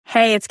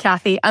Hey, it's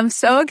Kathy. I'm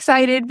so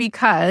excited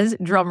because,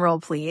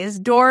 drumroll please,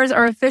 doors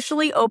are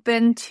officially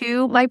open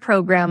to my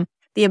program,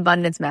 The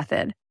Abundance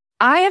Method.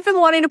 I have been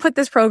wanting to put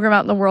this program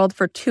out in the world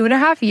for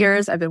 2.5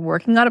 years. I've been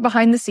working on it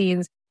behind the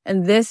scenes,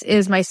 and this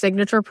is my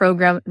signature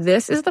program.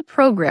 This is the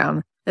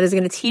program that is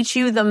going to teach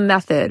you the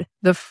method,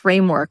 the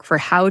framework for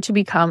how to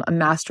become a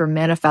master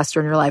manifestor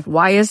in your life.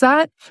 Why is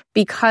that?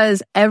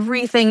 Because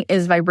everything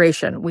is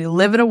vibration. We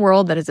live in a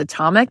world that is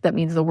atomic. That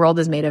means the world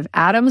is made of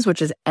atoms,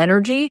 which is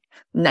energy.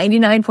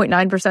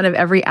 99.9% of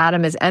every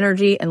atom is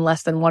energy and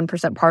less than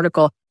 1%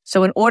 particle.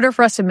 So in order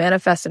for us to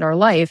manifest in our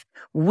life,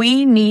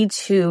 we need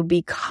to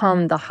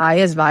become the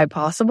highest vibe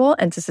possible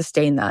and to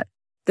sustain that.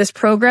 This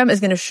program is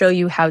going to show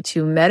you how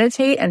to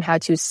meditate and how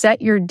to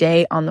set your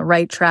day on the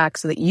right track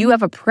so that you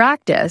have a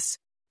practice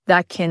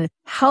that can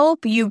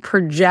help you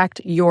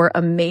project your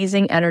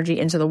amazing energy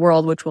into the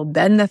world, which will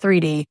bend the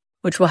 3D,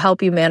 which will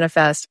help you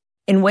manifest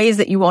in ways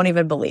that you won't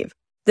even believe.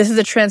 This is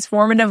a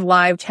transformative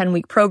live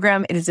 10-week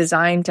program. It is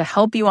designed to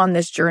help you on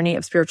this journey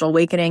of spiritual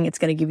awakening. It's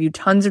going to give you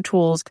tons of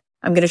tools.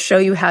 I'm going to show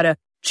you how to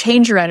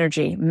change your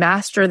energy,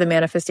 master the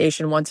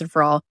manifestation once and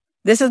for all.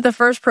 This is the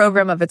first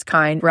program of its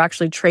kind. We're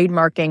actually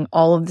trademarking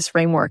all of this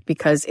framework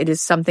because it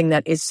is something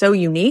that is so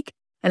unique,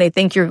 and I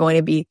think you're going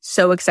to be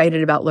so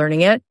excited about learning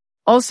it.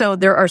 Also,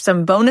 there are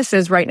some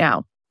bonuses right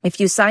now.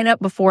 If you sign up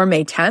before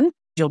May 10th,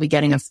 you'll be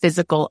getting a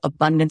physical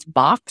abundance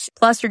box.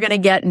 Plus, you're going to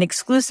get an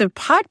exclusive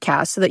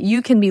podcast so that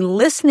you can be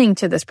listening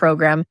to this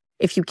program.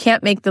 If you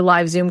can't make the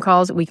live Zoom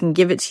calls, we can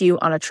give it to you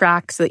on a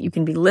track so that you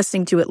can be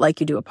listening to it like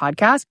you do a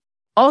podcast.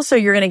 Also,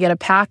 you're going to get a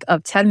pack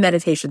of 10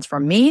 meditations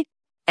from me.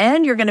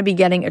 And you're going to be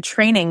getting a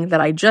training that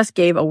I just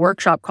gave, a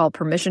workshop called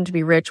Permission to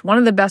be Rich, one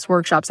of the best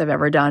workshops I've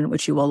ever done,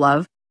 which you will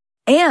love.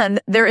 And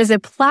there is a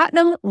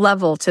platinum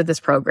level to this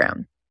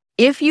program.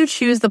 If you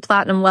choose the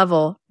platinum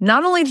level,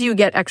 not only do you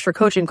get extra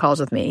coaching calls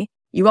with me,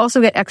 you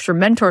also get extra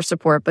mentor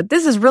support, but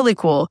this is really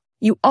cool.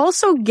 You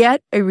also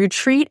get a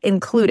retreat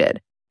included.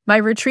 My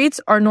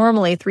retreats are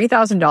normally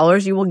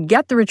 $3,000. You will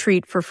get the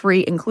retreat for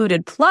free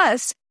included.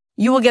 Plus,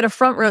 you will get a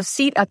front row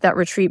seat at that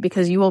retreat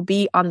because you will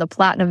be on the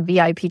platinum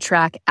VIP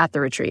track at the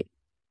retreat.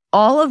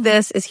 All of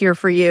this is here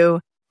for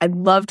you. I'd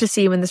love to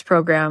see you in this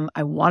program.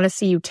 I want to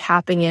see you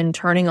tapping in,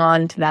 turning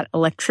on to that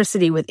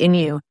electricity within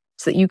you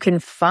so that you can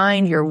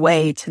find your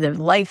way to the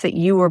life that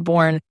you were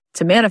born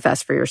to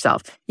manifest for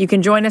yourself. You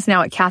can join us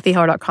now at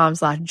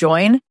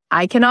kathyheller.com/join.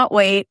 I cannot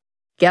wait.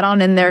 Get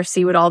on in there,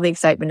 see what all the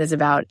excitement is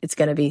about. It's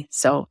going to be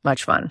so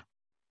much fun.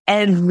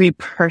 Every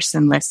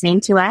person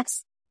listening to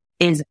us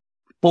is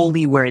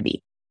fully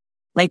worthy.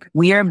 Like,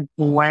 we are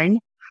born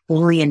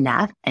fully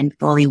enough and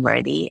fully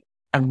worthy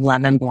of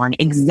love and born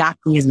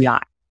exactly as we are.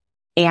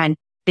 And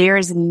there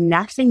is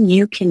nothing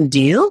you can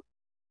do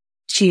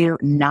to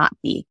not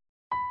be.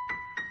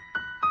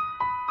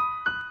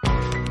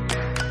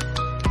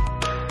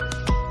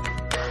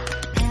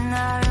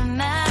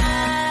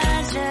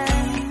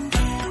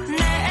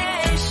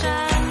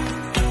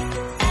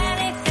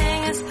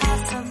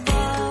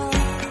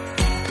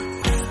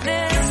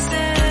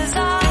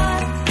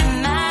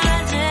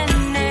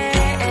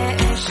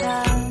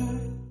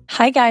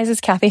 Hi guys, it's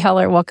Kathy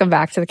Heller. Welcome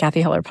back to the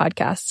Kathy Heller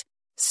podcast.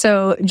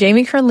 So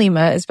Kern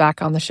Lima is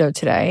back on the show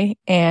today,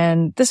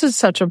 and this is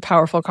such a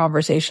powerful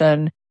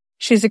conversation.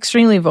 She's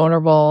extremely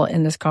vulnerable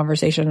in this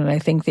conversation, and I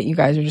think that you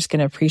guys are just going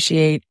to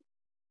appreciate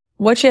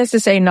what she has to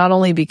say, not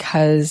only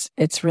because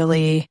it's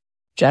really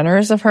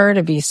generous of her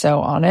to be so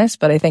honest,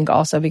 but I think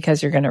also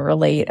because you're going to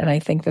relate, and I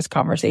think this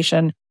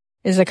conversation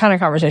is the kind of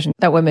conversation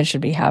that women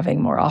should be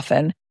having more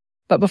often.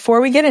 But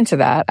before we get into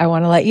that, I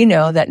want to let you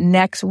know that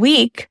next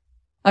week,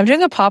 I'm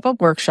doing a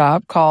pop-up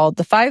workshop called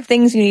The 5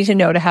 Things You Need to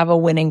Know to Have a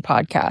Winning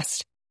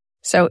Podcast.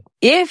 So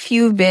if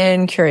you've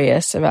been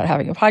curious about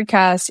having a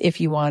podcast,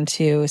 if you want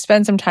to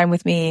spend some time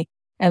with me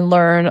and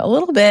learn a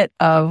little bit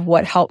of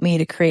what helped me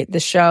to create the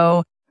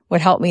show,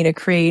 what helped me to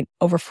create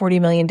over 40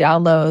 million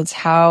downloads,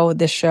 how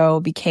this show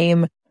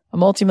became a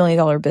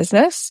multi-million-dollar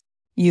business,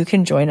 you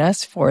can join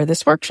us for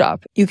this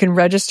workshop. You can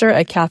register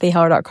at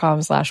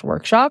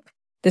kathyheller.com/workshop.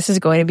 This is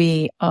going to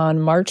be on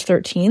March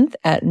 13th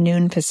at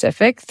noon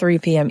Pacific, 3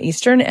 p.m.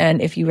 Eastern.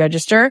 And if you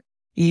register,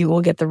 you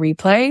will get the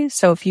replay.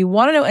 So if you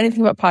want to know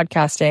anything about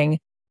podcasting,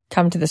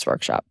 come to this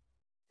workshop.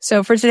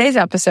 So for today's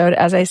episode,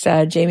 as I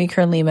said,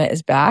 Kern Lima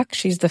is back.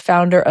 She's the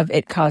founder of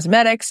It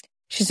Cosmetics.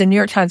 She's a New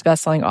York Times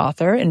bestselling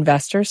author,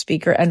 investor,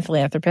 speaker, and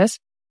philanthropist.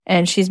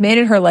 And she's made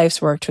it her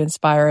life's work to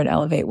inspire and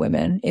elevate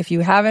women. If you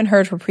haven't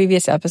heard her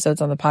previous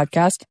episodes on the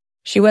podcast,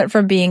 she went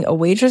from being a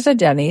waitress at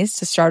Denny's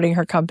to starting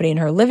her company in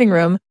her living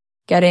room,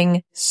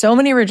 getting so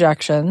many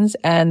rejections,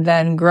 and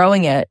then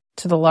growing it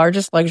to the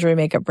largest luxury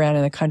makeup brand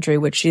in the country,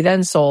 which she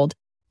then sold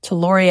to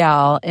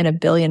L'Oreal in a $1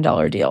 billion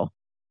deal.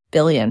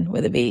 Billion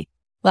with a B.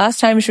 Last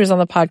time she was on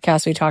the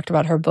podcast, we talked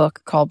about her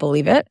book called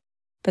Believe It.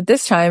 But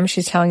this time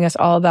she's telling us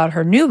all about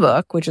her new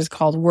book, which is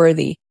called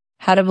Worthy: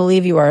 How to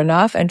Believe You Are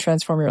Enough and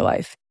Transform Your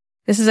Life.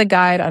 This is a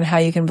guide on how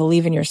you can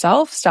believe in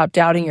yourself, stop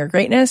doubting your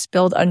greatness,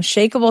 build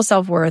unshakable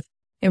self-worth,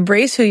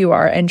 embrace who you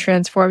are, and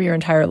transform your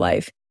entire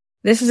life.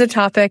 This is a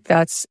topic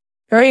that's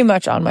very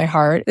much on my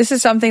heart. This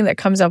is something that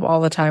comes up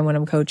all the time when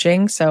I'm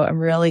coaching. So I'm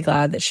really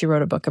glad that she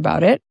wrote a book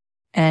about it.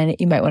 And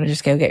you might want to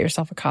just go get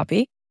yourself a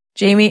copy.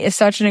 Jamie is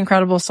such an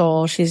incredible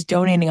soul. She's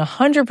donating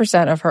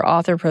 100% of her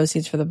author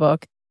proceeds for the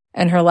book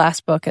and her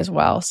last book as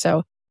well.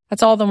 So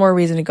that's all the more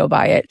reason to go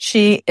buy it.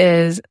 She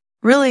is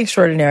really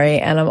extraordinary,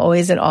 and I'm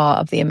always in awe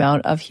of the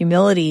amount of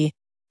humility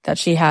that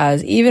she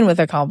has, even with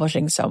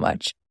accomplishing so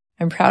much.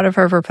 I'm proud of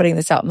her for putting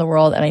this out in the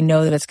world, and I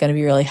know that it's going to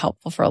be really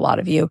helpful for a lot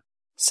of you.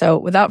 So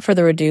without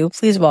further ado,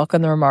 please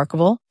welcome the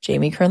remarkable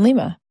Jamie Kern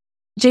Lima.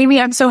 Jamie,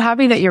 I'm so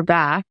happy that you're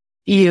back.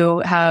 You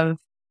have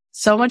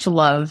so much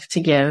love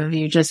to give.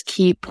 You just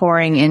keep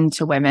pouring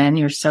into women.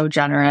 You're so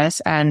generous.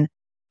 And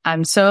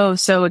I'm so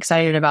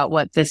excited about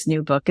what this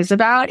new book is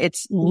about.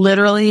 It's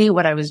literally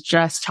what I was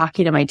just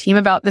talking to my team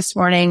about this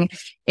morning.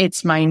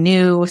 It's my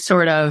new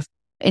sort of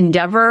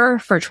endeavor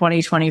for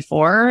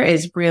 2024,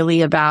 is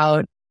really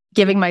about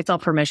giving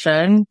myself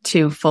permission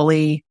to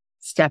fully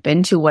step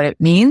into what it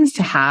means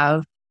to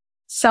have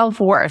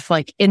self-worth,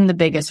 like in the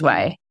biggest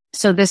way.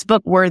 So this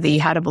book, Worthy,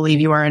 How to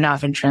Believe You Are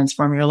Enough and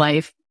Transform Your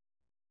Life.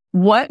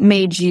 What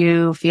made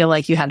you feel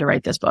like you had to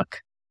write this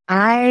book?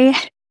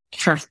 I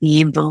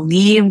truly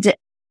believed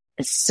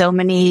so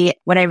many,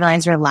 what I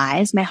realized were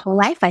lies my whole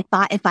life. I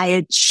thought if I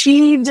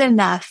achieved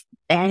enough,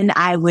 then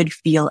I would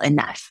feel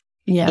enough.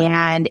 Yeah.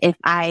 And if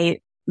I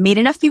made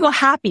enough people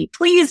happy,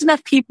 pleased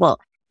enough people,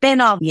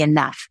 then I'll be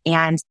enough.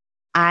 And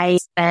I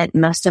spent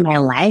most of my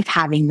life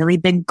having really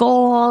big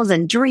goals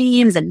and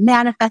dreams and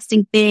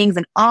manifesting things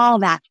and all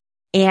that.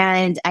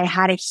 And I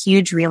had a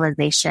huge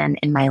realization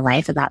in my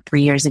life about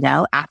 3 years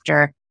ago,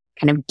 after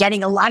kind of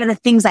getting a lot of the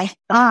things I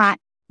thought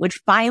would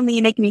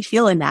finally make me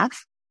feel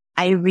enough.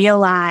 I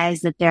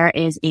realized that there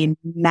is a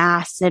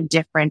massive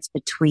difference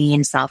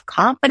between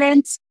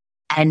self-confidence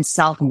and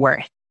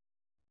self-worth.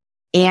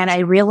 And I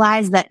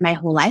realized that my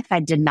whole life I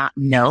did not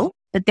know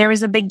that there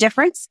was a big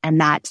difference,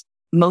 and that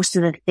most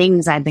of the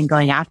things I've been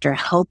going after,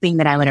 hoping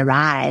that I would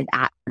arrive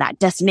at that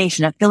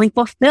destination of feeling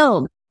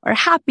fulfilled or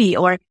happy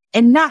or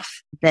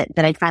enough, that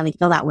I finally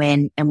feel that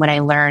way. And what I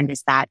learned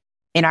is that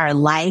in our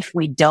life,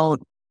 we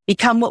don't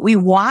become what we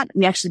want.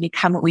 We actually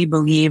become what we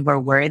believe we're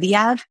worthy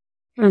of.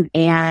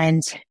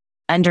 And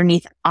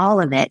underneath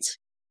all of it,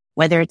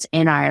 whether it's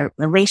in our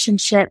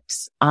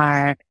relationships,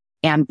 our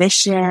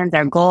ambitions,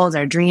 our goals,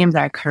 our dreams,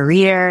 our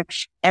career,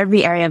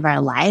 every area of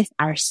our life,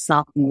 our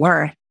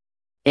self-worth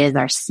is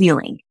our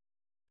ceiling.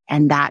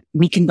 And that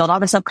we can build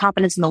all the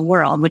self-confidence in the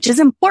world, which is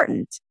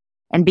important,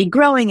 and be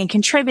growing and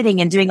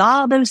contributing and doing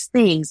all those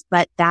things,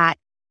 but that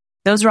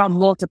those are all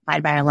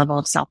multiplied by our level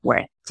of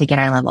self-worth to get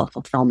our level of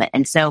fulfillment.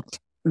 And so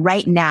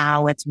right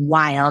now, what's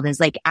wild is,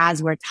 like,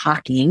 as we're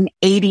talking,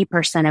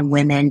 80% of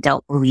women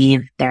don't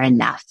believe they're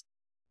enough.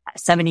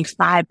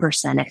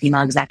 75% of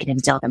female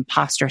executives deal with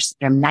imposter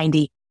syndrome.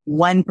 91%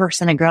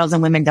 of girls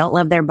and women don't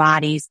love their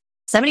bodies.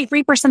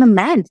 73% of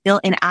men feel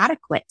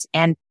inadequate.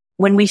 And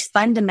when we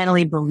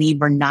fundamentally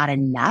believe we're not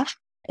enough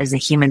as a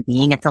human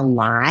being, it's a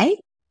lie,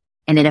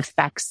 and it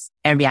affects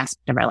every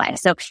aspect of our life.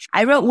 So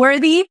I wrote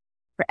Worthy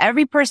for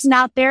every person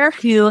out there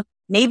who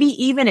maybe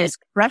even is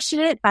crushing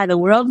it by the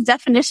world's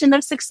definition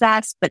of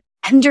success, but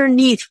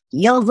underneath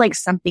feels like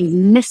something's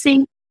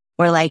missing,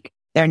 or like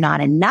they're not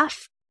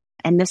enough.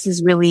 And this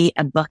is really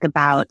a book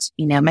about,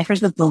 my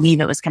first book, Believe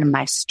It, was kind of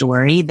my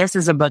story. This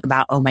is a book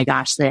about, oh my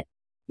gosh,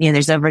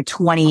 there's over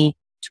 20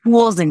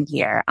 tools in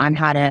here on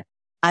how to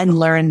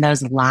unlearn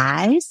those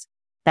lies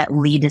that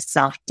lead to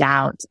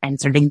self-doubt and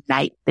sort of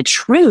ignite the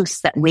truths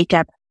that wake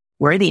up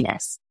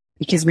worthiness.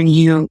 Because when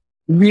you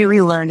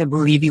really learn to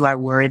believe you are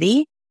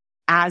worthy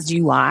as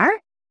you are,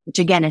 which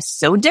again is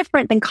so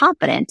different than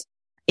confident,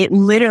 it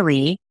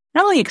literally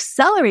not only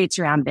accelerates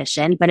your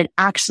ambition, but it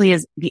actually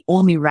is the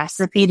only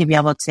recipe to be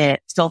able to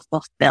feel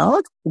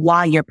fulfilled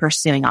while you're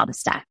pursuing all the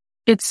stuff.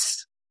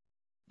 It's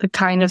the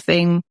kind of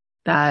thing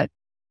that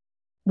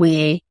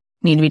we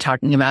need to be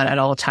talking about at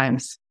all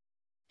times.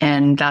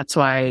 And that's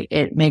why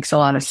it makes a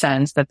lot of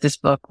sense that this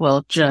book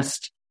will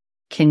just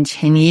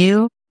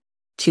continue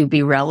to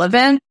be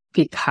relevant,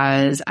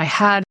 because I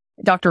had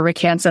Dr. Rick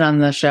Hansen on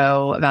the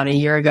show about a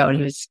year ago, and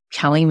he was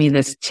telling me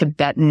this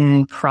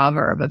Tibetan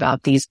proverb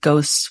about these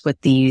ghosts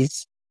with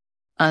these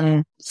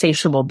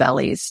unsatiable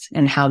bellies,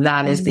 and how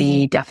that is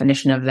the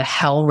definition of the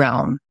hell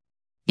realm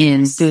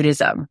in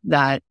Buddhism,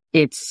 that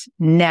it's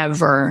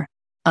never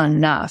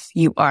enough.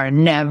 You are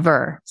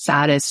never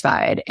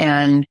satisfied.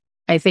 And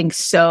I think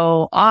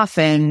so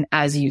often,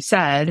 as you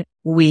said,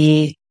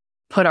 we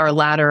put our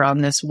ladder on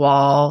this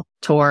wall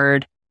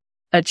toward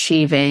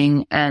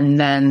achieving, and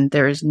then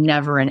there's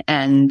never an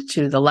end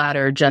to the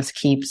ladder, just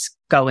keeps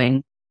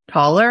going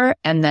taller.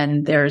 And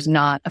then there's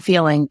not a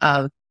feeling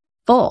of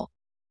full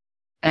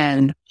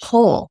and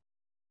whole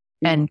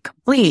and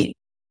complete,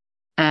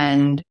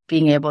 and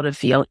being able to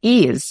feel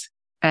ease,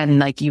 and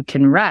like you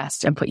can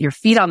rest and put your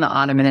feet on the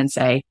ottoman and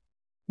say,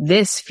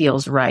 this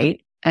feels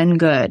right and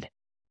good.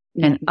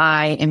 And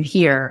I am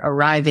here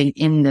arriving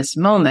in this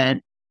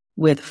moment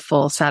with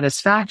full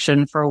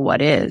satisfaction for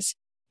what is.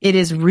 It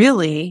is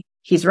really,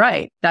 he's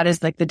right. That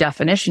is like the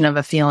definition of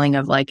a feeling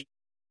of like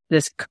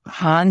this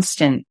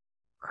constant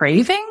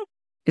craving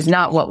is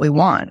not what we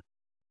want.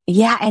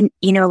 Yeah. And,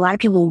 a lot of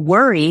people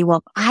worry,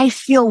 well, if I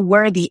feel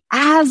worthy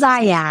as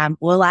I am,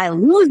 will I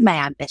lose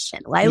my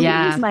ambition? Will I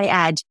lose my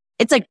edge?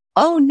 It's like,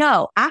 oh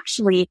no,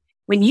 actually,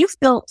 when you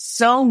feel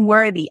so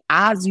worthy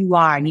as you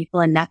are and you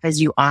feel enough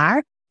as you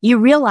are, you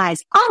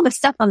realize all the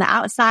stuff on the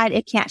outside,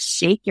 it can't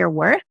shake your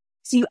worth.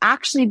 So you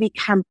actually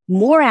become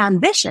more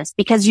ambitious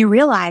because you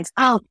realize,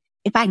 oh,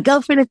 if I go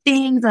for the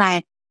things and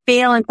I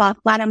fail and fall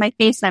flat on my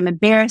face and I'm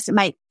embarrassed, it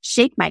might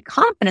shake my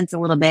confidence a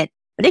little bit,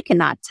 but it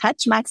cannot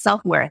touch my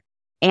self-worth.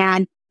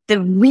 And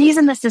the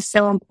reason this is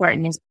so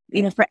important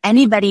is, for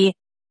anybody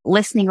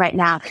listening right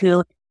now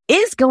who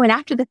is going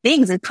after the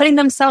things and putting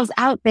themselves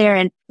out there,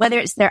 and whether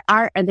it's their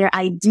art or their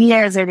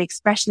ideas or the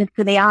expression of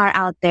who they are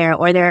out there,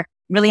 or they're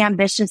really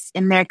ambitious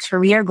in their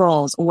career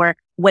goals or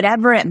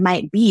whatever it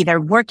might be,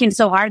 they're working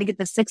so hard to get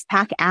the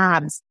 6-pack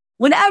abs,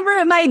 whatever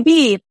it might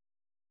be.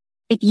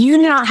 If you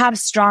do not have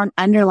strong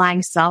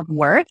underlying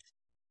self-worth,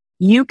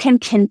 you can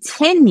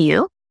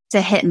continue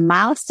to hit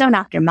milestone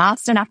after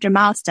milestone after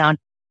milestone.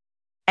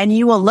 And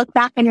you will look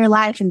back in your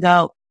life and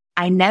go,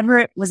 I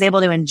never was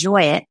able to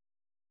enjoy it.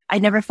 I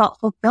never felt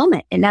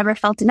fulfillment. It never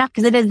felt enough,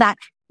 because it is that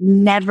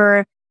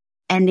never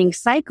ending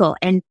cycle.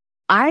 And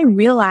I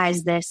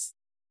realized this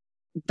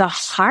the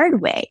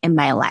hard way in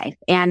my life.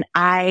 And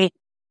I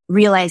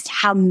realized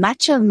how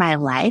much of my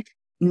life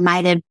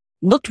might have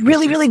looked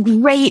really, really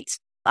great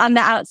on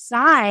the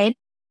outside,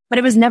 but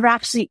I was never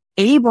actually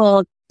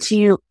able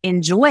to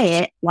enjoy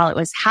it while it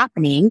was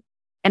happening.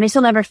 And I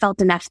still never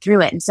felt enough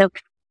through it. And so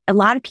a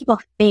lot of people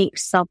think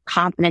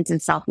self-confidence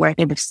and self-worth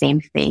are the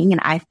same thing.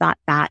 And I thought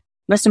that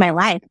most of my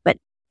life, but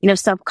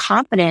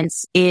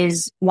self-confidence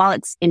is, while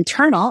it's an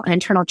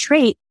internal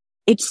trait,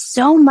 it's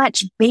so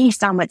much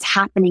based on what's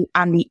happening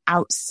on the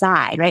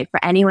outside, right?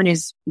 For anyone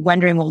who's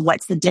wondering, well,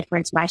 what's the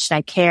difference? Why should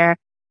I care?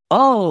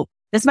 Oh,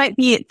 this might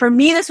be, for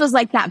me, this was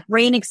like that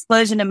brain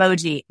explosion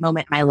emoji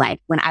moment in my life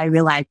when I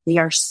realized they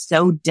are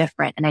so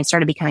different. And I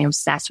started becoming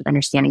obsessed with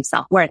understanding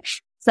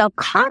self-worth.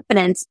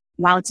 Self-confidence,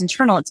 while it's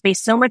internal, it's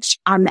based so much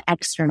on the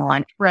external,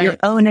 on your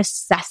own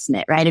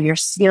assessment, right? Of your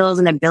skills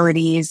and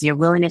abilities, your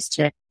willingness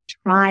to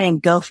try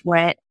and go for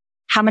it,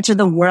 how much of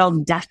the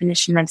world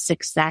definition of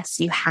success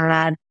you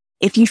have,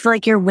 if you feel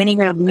like you're winning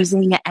or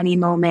losing at any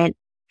moment,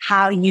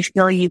 how you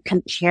feel you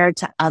compare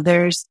to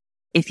others,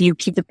 if you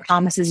keep the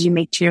promises you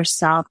make to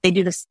yourself. They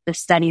do the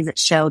studies that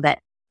show that,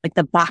 like,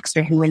 the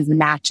boxer who wins the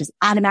match is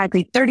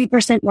automatically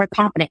 30% more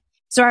confident.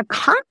 So our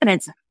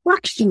confidence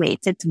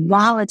fluctuates. It's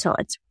volatile.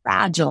 It's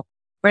fragile.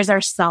 Whereas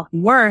our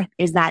self-worth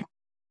is that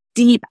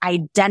deep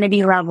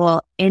identity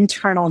level,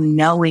 internal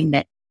knowing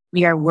that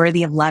we are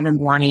worthy of love and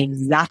belonging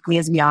exactly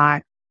as we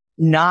are,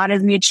 not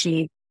as we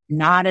achieve,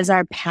 not as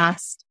our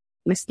past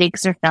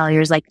mistakes or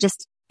failures, like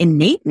just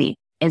innately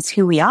is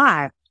who we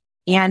are.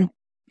 And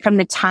from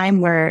the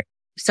time where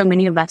so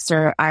many of us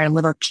are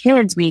little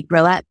kids, we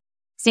grow up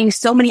seeing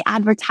so many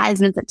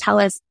advertisements that tell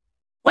us,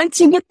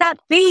 once you get that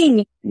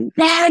thing,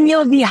 then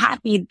you'll be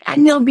happy,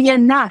 then you'll be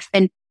enough.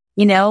 And,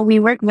 we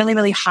work really,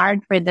 really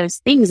hard for those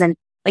things. And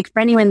like,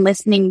 for anyone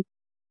listening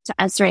to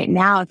us right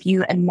now, if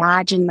you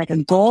imagine like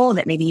a goal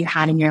that maybe you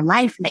had in your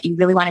life and that you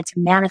really wanted to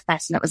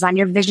manifest, and it was on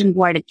your vision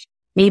board, and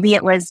maybe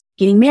it was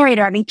getting married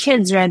or having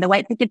kids or the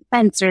white picket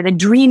fence or the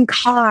dream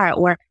car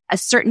or a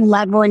certain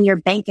level in your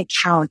bank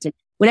account, and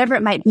whatever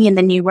it might be. And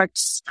then you worked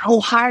so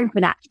hard for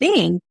that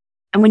thing.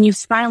 And when you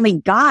finally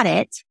got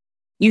it,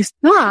 you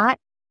thought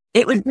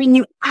it would bring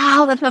you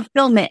all the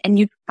fulfillment and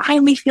you'd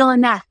finally feel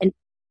enough. And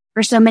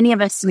for so many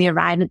of us, we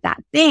arrive at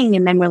that thing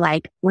and then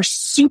we're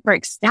super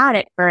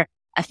ecstatic for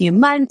a few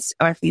months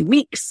or a few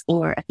weeks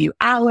or a few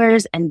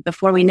hours. And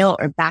before we know it,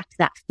 we're back to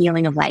that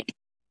feeling of like,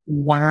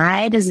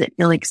 why does it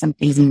feel like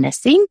something's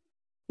missing?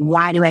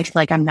 Why do I feel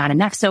like I'm not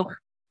enough? So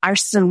our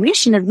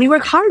solution is we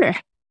work harder.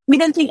 We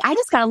don't think, I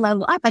just got to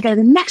level up. I got to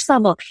the next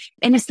level.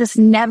 And it's this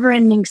never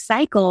ending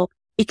cycle,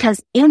 because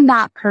in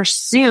that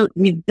pursuit,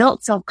 we've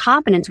built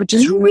self-confidence, which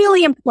is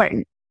really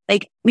important.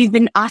 Like, we've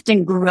been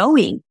often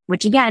growing,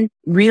 which again,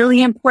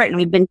 really important.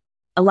 We've been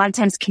a lot of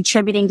times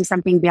contributing to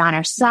something beyond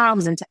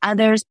ourselves and to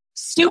others.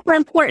 Super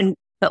important,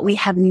 but we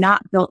have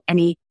not built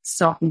any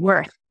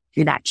self-worth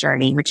through that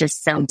journey, which is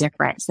so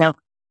different. So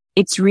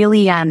it's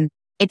really,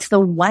 it's the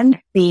one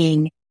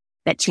thing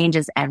that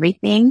changes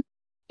everything.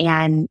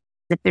 And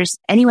if there's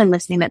anyone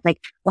listening that's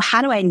like, well,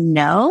 how do I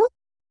know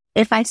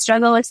if I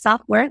struggle with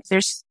self-worth?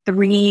 There's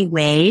 3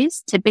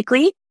 ways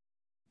typically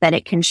that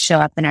it can show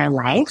up in our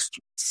life.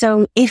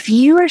 So if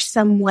you are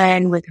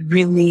someone with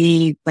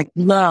really like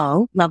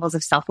low levels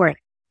of self-worth,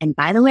 and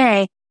by the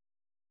way,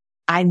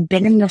 I've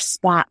been in this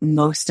spot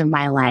most of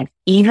my life,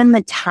 even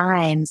the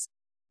times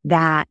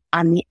that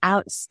on the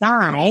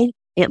outside,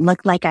 it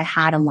looked like I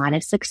had a lot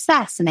of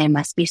success and I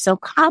must be so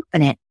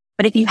confident.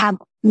 But if you have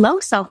low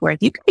self-worth,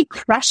 you could be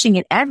crushing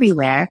it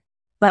everywhere.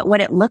 But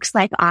what it looks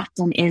like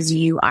often is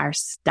you are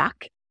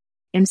stuck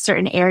in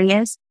certain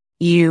areas.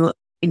 You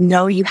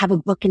know you have a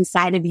book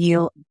inside of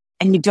you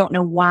and you don't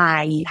know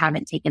why you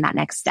haven't taken that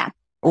next step.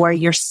 Or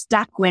you're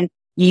stuck when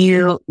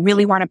you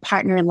really want a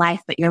partner in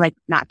life, but you're like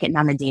not getting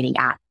on the dating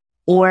app,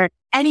 or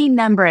any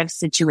number of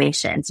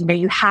situations where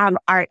you have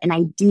art and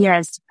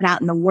ideas to put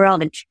out in the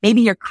world. And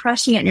maybe you're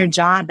crushing it in your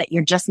job, but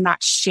you're just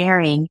not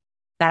sharing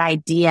that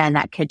idea and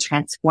that could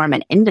transform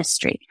an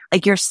industry.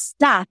 Like you're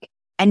stuck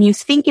and you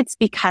think it's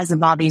because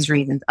of all these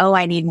reasons. Oh,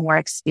 I need more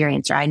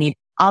experience, or I need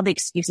all the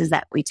excuses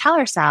that we tell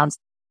ourselves.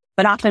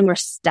 But often we're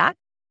stuck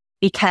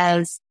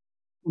because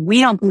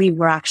we don't believe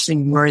we're actually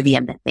worthy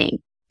of the thing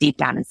deep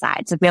down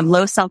inside. So if we have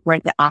low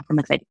self-worth, that often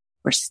looks like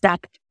we're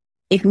stuck.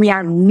 If we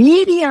are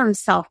medium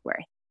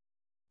self-worth,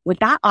 what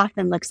that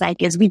often looks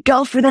like is we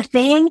go for the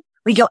thing,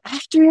 we go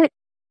after it,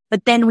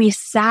 but then we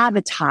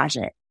sabotage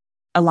it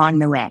along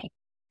the way.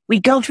 We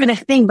go for the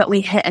thing, but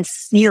we hit a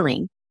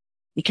ceiling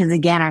because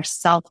again, our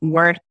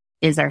self-worth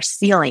is our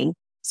ceiling.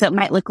 So it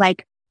might look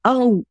like,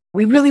 oh,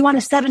 we really want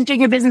a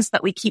 7-figure business,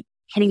 but we keep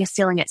hitting a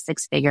ceiling at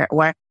 6-figure.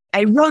 Or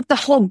I wrote the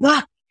whole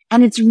book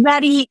and it's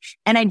ready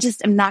and I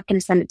just am not going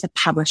to send it to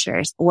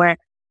publishers. Or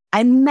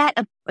I met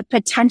a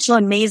potential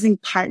amazing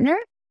partner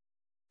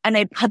and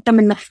I put them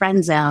in the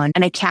friend zone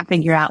and I can't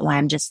figure out why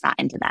I'm just not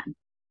into them.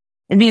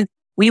 It means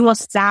we will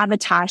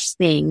sabotage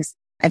things.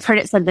 I've heard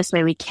it said this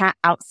way: we can't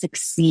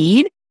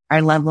out-succeed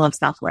our level of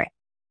self-worth.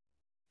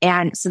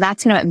 And so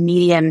that's what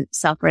medium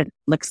self-worth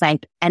looks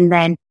like. And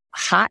then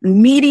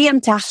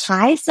medium to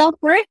high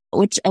self-worth,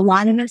 which a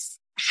lot of us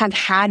have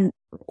had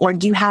or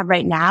do have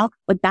right now.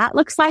 What that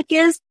looks like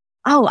is,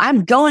 oh,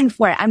 I'm going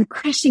for it. I'm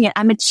crushing it.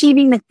 I'm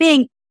achieving the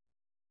thing.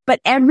 But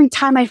every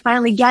time I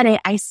finally get it,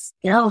 I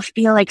still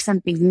feel like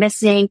something's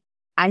missing.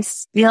 I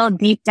still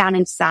deep down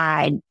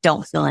inside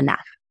don't feel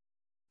enough.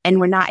 And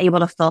we're not able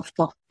to feel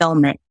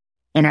fulfillment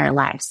in our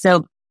lives.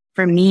 So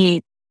for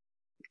me,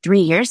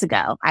 3 years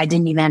ago, I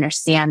didn't even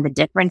understand the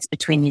difference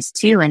between these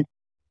two. And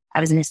I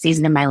was in a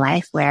season in my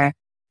life where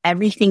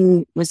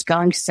everything was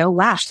going so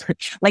well,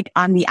 like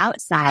on the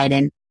outside.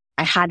 And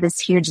I had this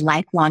huge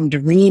lifelong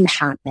dream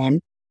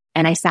happen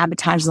and I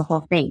sabotaged the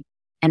whole thing.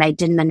 And I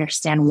didn't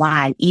understand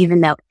why,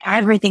 even though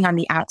everything on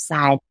the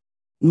outside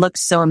looked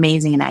so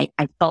amazing. And I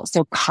felt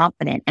so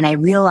confident. And I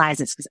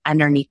realized it's because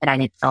underneath it, I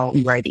didn't feel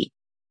worthy.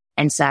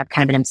 And so I've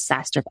kind of been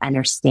obsessed with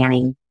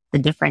understanding the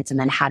difference and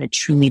then how to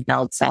truly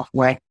build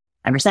self-worth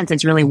ever since.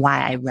 It's really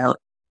why I wrote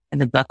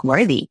the book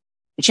Worthy,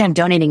 which I'm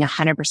donating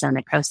 100% of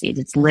the proceeds.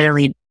 It's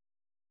literally,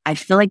 I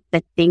feel like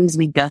the things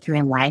we go through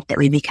in life that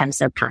we become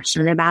so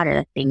passionate about are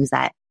the things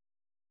that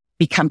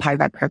become part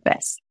of our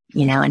purpose,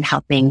 and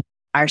helping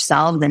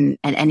ourselves and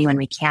anyone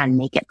we can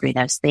make it through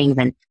those things.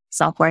 And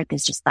self-worth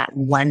is just that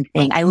one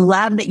thing. I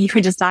love that you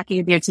were just talking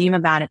with your team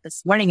about it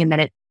this morning and that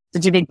it's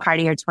such a big part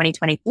of your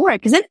 2024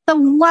 because it's the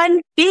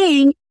one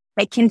thing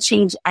that can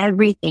change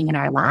everything in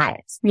our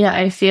lives. Yeah,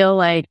 I feel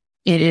like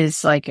it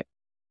is like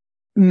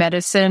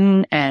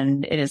medicine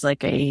and it is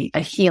like a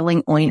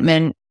healing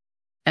ointment,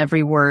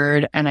 every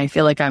word. And I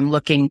feel like I'm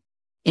looking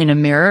in a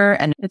mirror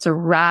and it's a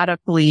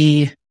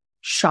radically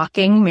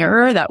shocking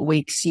mirror that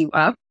wakes you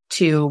up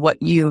to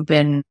what you've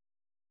been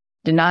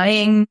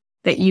denying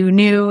that you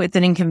knew. It's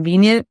an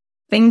inconvenient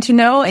thing to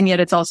know. And yet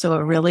it's also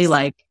a really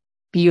like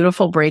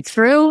beautiful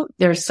breakthrough.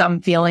 There's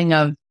some feeling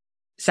of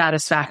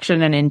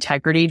satisfaction and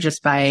integrity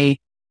just by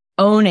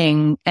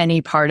owning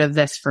any part of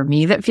this for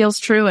me that feels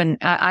true. And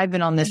I've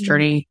been on this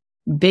journey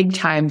big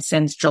time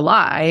since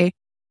July,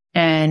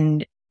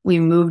 and we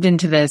moved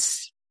into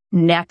this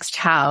next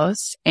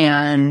house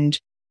and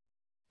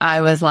I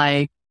was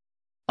like,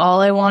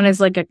 all I want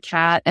is like a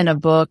cat and a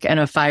book and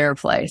a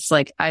fireplace.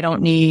 Like I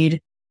don't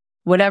need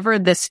whatever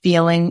this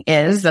feeling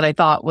is that I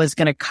thought was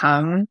going to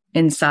come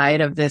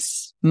inside of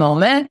this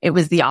moment. It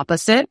was the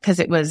opposite because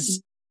it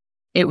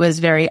was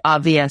very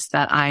obvious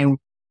that I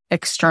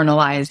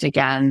externalized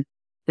again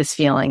this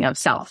feeling of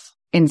self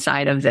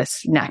inside of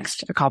this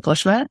next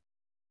accomplishment.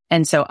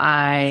 And so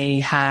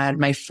I had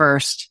my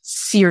first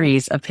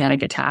series of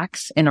panic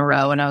attacks in a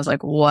row. And I was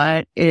like,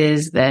 what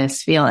is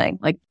this feeling?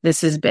 Like,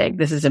 this is big.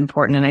 This is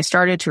important. And I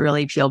started to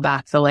really peel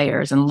back the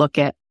layers and look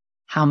at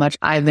how much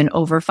I've been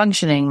over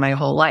functioning my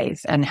whole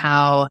life and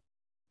how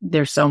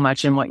there's so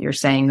much in what you're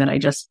saying that I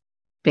just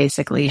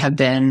basically have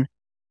been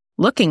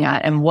looking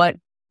at. And what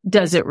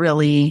does it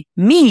really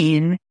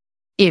mean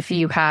if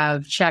you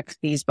have checked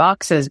these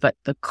boxes, but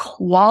the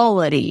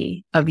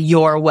quality of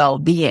your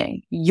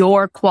well-being,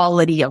 your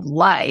quality of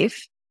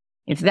life,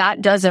 if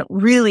that doesn't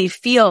really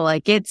feel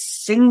like it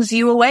sings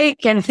you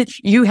awake and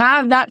you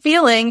have that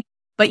feeling,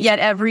 but yet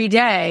every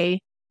day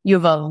you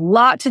have a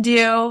lot to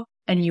do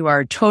and you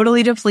are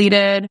totally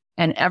depleted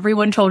and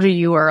everyone told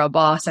you are a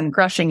boss and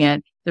crushing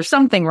it, there's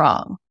something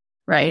wrong,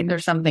 right?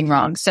 There's something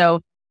wrong.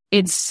 So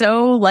it's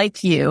so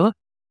like you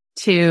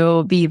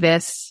to be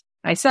this,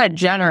 I said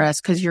generous,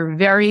 because you're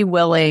very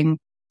willing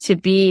to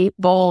be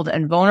bold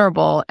and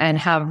vulnerable and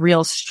have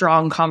real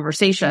strong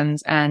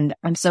conversations. And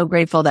I'm so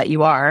grateful that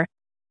you are.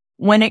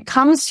 When it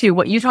comes to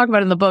what you talk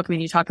about in the book, I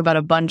mean, you talk about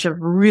a bunch of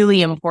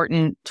really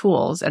important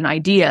tools and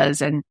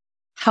ideas and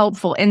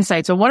helpful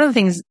insights. So one of the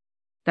things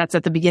that's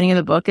at the beginning of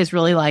the book is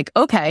really like,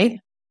 okay,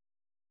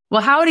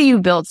 well, how do you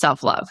build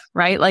self-love,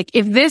 right? Like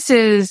if this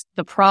is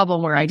the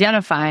problem we're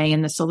identifying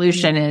and the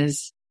solution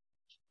is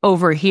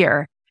over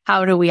here,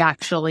 how do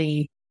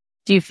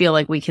you feel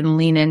like we can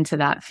lean into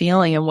that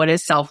feeling, and what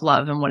is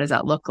self-love and what does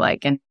that look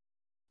like? And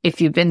if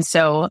you've been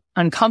so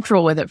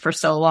uncomfortable with it for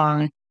so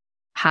long,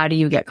 how do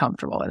you get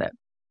comfortable with it?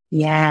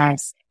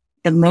 Yes.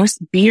 The most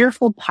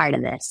beautiful part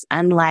of this,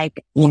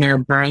 unlike,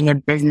 burning a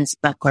business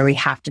book where we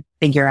have to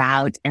figure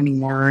out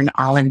and learn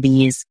all of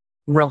these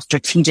real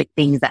strategic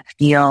things that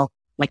feel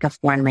like a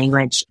foreign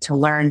language to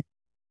learn,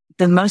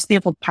 the most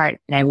beautiful part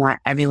that I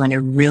want everyone to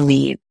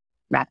really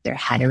wrap their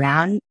head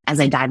around as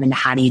I dive into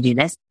how do you do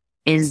this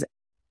is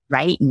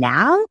right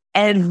now,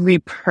 every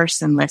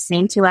person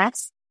listening to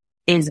us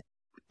is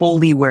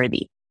fully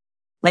worthy.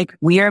 Like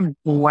we are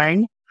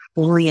born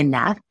fully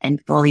enough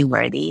and fully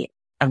worthy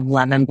of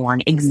love and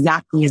born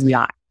exactly as we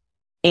are.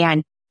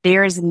 And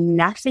there's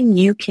nothing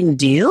you can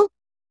do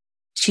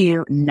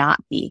to not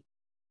be.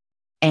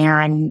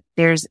 And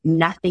there's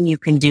nothing you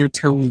can do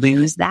to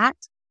lose that.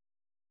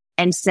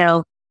 And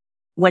so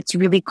what's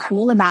really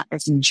cool about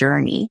this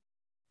journey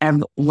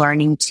of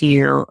learning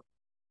to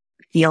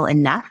feel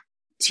enough,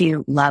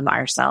 to love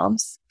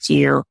ourselves,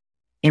 to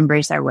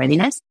embrace our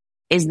worthiness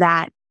is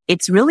that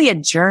it's really a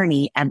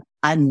journey of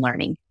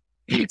unlearning.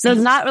 So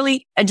it's not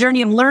really a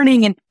journey of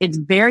learning, and it's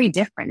very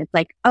different. It's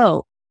like,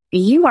 oh,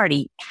 you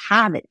already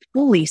have it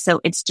fully.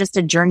 So it's just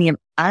a journey of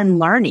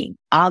unlearning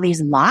all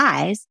these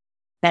lies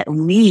that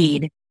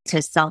lead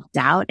to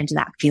self-doubt and to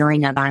that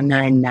feeling of I'm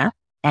not enough,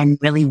 and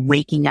really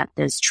waking up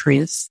those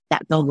truths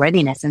that build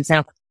worthiness. And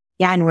so,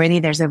 yeah, in Worthy,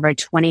 there's over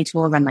 20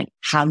 tools on like,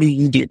 how do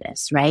you do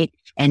this, right?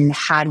 And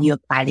how do you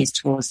apply these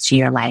tools to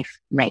your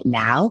life right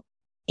now?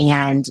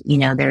 And,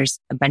 there's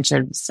a bunch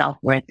of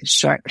self-worth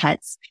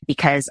shortcuts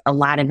because a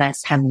lot of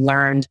us have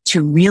learned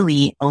to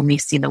really only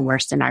see the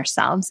worst in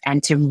ourselves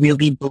and to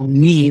really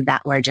believe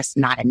that we're just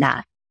not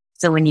enough.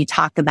 So when you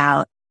talk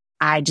about,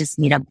 I just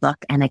need a book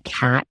and a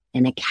cat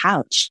and a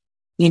couch,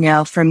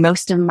 for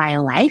most of my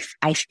life,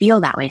 I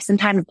feel that way.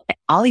 Sometimes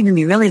I'll even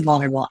be really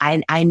vulnerable.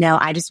 I know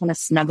I just want to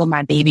snuggle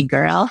my baby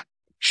girl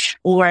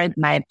or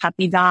my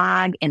puppy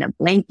dog in a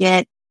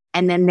blanket.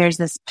 And then there's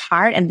this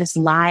part of this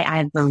lie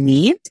I've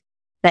believed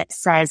that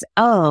says,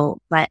 oh,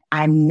 but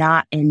I'm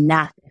not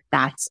enough if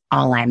that's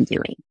all I'm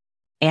doing.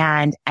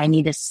 And I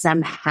need to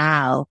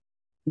somehow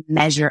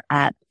measure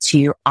up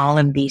to all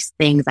of these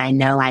things I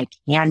know I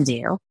can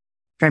do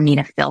for me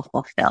to feel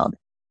fulfilled.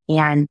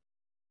 And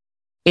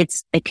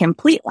it's a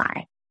complete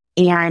lie.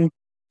 And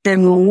the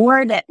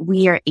more that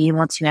we are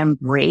able to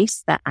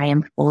embrace that I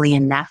am fully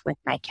enough with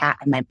my cat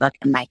and my book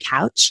and my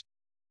couch,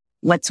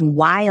 what's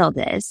wild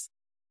is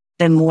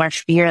the more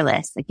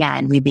fearless,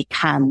 again, we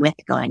become with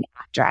going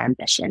after our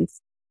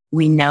ambitions.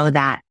 We know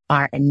that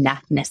our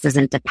enoughness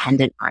isn't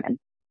dependent on them.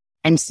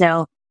 And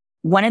so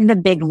one of the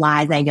big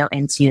lies I go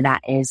into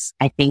that is,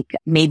 I think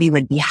maybe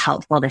would be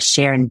helpful to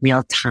share in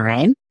real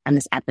time on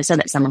this episode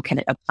that someone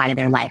could apply to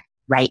their life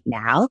right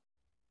now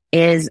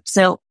is,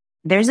 so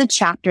there's a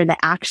chapter that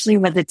actually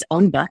was its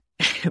own book,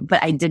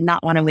 but I did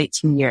not want to wait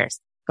 2 years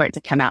for it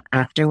to come out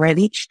after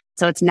Worthy.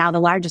 So it's now the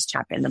largest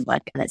chapter in the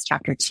book, and it's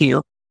chapter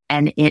 2.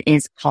 And it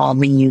is called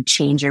When You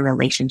Change Your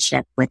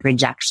Relationship with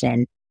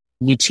Rejection,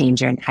 You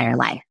Change Your Entire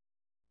Life.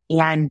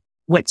 And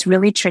what's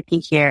really tricky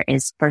here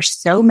is for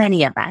so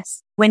many of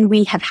us, when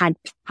we have had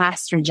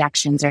past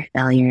rejections or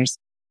failures,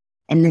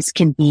 and this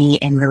can be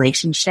in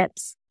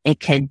relationships, it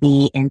could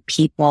be in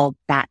people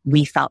that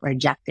we felt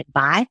rejected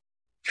by,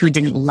 who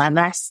didn't love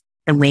us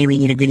the way we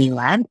needed to be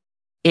loved.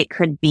 It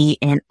could be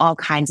in all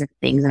kinds of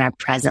things in our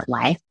present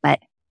life. But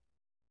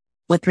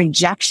with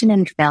rejection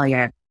and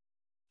failure,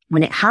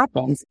 when it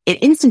happens, it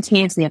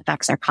instantaneously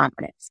affects our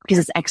confidence because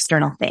it's an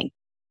external thing.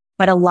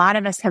 But a lot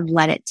of us have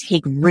let it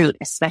take root,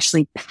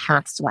 especially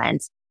past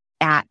ones,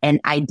 at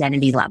an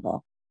identity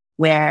level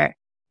where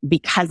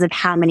because of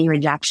how many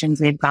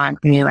rejections we've gone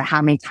through or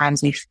how many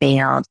times we've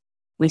failed,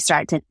 we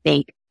start to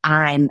think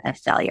I'm a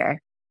failure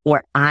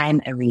or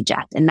I'm a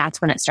reject. And that's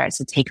when it starts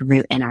to take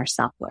root in our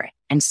self-worth.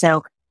 And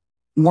so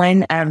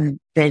one of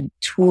the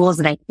tools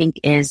that I think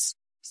is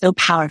so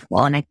powerful,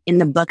 and in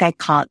the book, I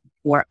call it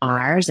 4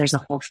 R's. There's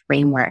a whole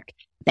framework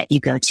that you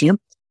go to,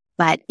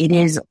 but it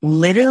is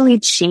literally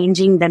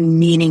changing the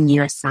meaning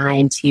you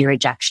assign to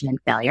rejection and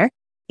failure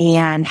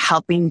and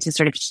helping to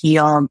sort of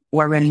heal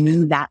or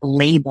remove that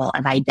label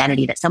of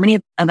identity that so many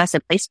of us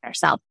have placed on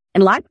ourselves.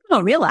 And a lot of people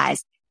don't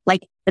realize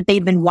like that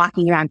they've been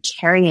walking around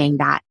carrying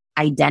that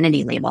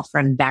identity label for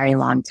a very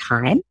long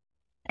time.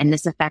 And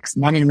this affects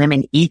men and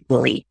women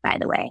equally, by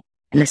the way.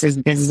 And this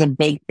is a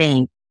big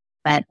thing.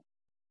 But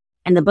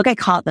in the book, I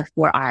call it the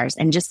 4 R's.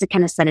 And just to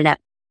kind of set it up,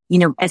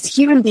 as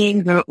human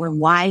beings, we're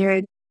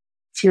wired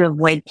to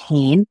avoid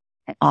pain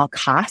at all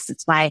costs.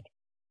 It's why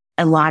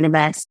a lot of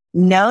us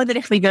know that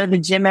if we go to the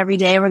gym every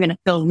day, we're going to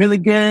feel really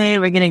good.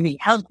 We're going to be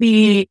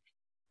healthy.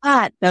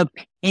 But the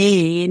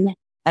pain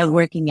of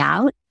working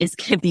out is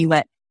going to be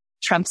what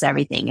trumps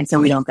everything. And so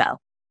we don't go.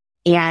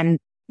 And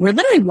we're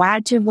literally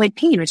wired to avoid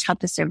pain, which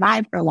helped us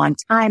survive for a long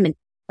time.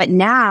 But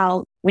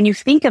now when you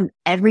think of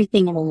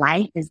everything in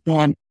life as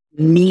being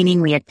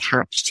meaning we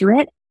attach to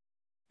it.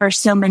 For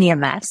so many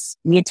of us,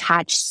 we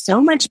attach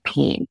so much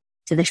pain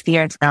to the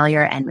fear of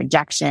failure and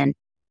rejection,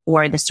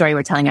 or the story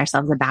we're telling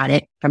ourselves about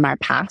it from our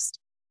past,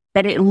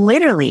 that it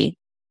literally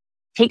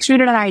takes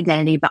root in our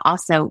identity, but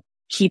also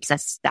keeps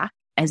us stuck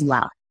as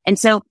well. And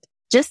so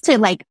just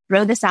to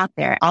throw this out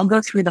there, I'll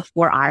go through the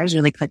 4 R's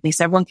really quickly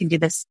so everyone can do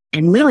this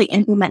and literally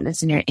implement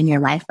this in your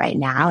life right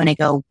now. And I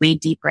go way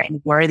deeper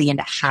and worthy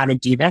into how to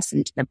do this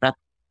into the book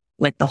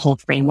with the whole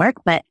framework.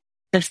 But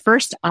the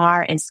first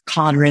R is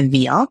called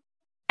reveal.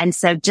 And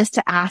so just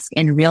to ask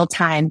in real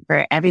time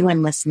for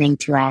everyone listening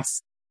to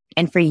us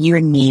and for you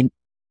and me,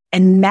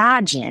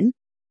 imagine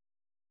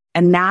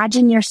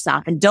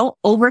yourself, and don't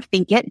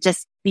overthink it.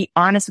 Just be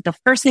honest with the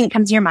first thing that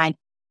comes to your mind.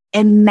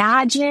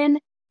 Imagine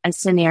a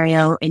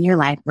scenario in your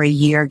life where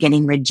you're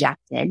getting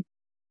rejected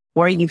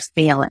or you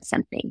fail at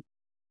something.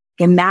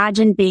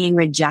 Imagine being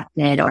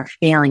rejected or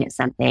failing at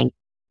something.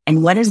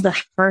 And what is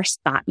the first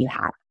thought you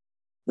have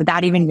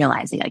without even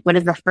realizing? What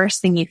is the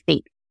first thing you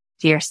think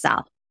to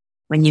yourself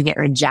when you get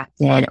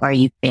rejected or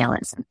you fail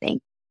at something?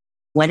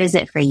 What is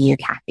it for you,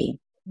 Kathy?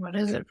 What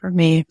is it for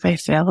me if I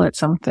fail at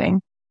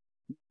something?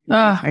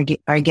 Or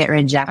get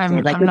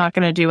rejected? I'm not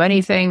going to do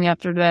anything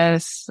after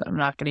this. I'm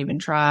not going to even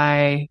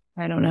try.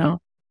 I don't know.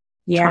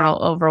 Yeah. I'm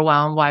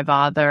overwhelmed. Why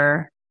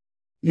bother?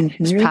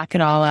 Just pack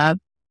it all up.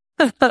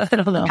 I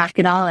don't know. Pack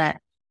it all up.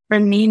 For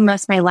me,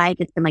 most of my life,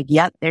 it's been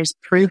yep, there's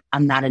proof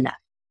I'm not enough.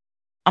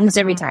 Almost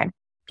every time.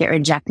 Get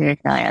rejected or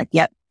failure.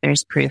 Yep,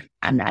 there's proof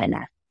I'm not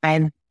enough.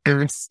 I've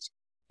asked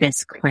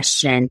this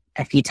question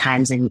a few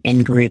times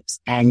in groups,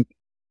 and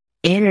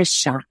it is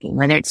shocking,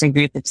 whether it's a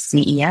group of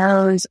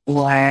CEOs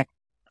or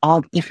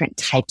all different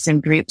types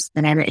of groups,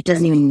 it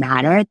doesn't even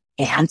matter.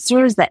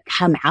 Answers that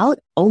come out,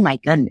 oh my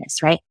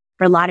goodness, right?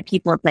 For a lot of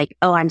people, it's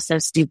oh, I'm so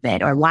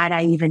stupid, or why'd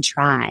I even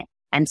try?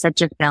 I'm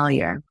such a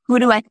failure. Who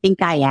do I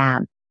think I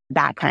am?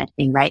 That kind of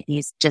thing, right?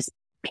 These just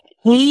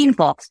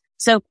painful.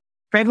 So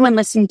for everyone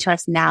listening to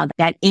us now,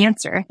 that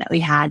answer that we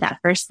had, that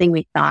first thing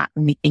we thought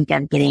when we think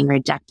of getting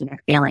rejected or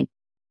failing,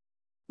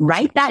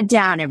 write that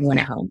down, everyone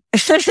at home.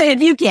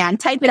 If you can,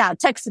 type it out,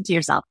 text it to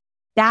yourself.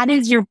 That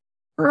is your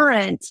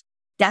current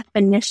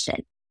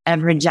definition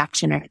of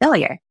rejection or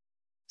failure.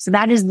 So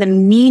that is the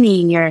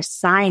meaning you're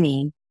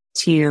assigning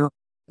to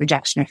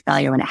rejection or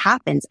failure when it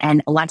happens.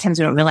 And a lot of times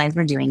we don't realize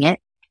we're doing it.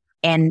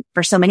 And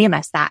for so many of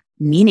us, that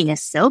meaning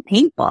is so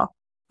painful.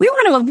 We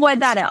want to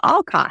avoid that at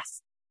all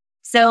costs.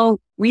 So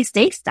we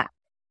stay stuck,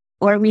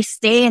 or we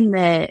stay in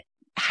the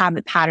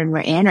habit pattern we're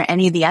in, or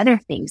any of the other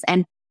things.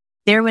 And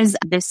there was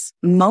this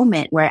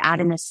moment where out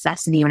of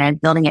necessity, when I was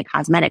building at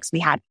Cosmetics, we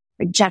had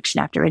rejection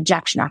after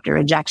rejection after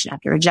rejection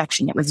after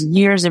rejection. It was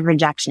years of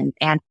rejection.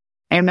 And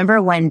I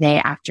remember one day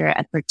after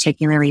a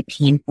particularly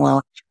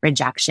painful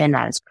rejection,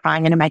 I was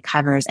crying under my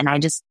covers, and I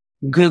just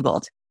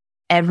Googled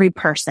every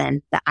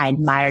person that I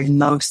admired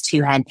most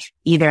who had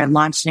either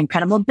launched an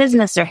incredible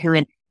business or who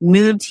had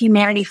moved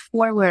humanity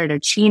forward or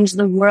changed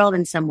the world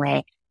in some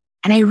way.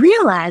 And I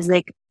realized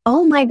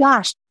oh my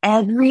gosh,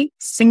 every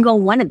single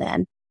one of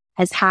them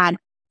has had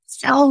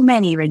so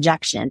many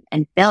rejections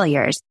and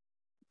failures.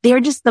 They're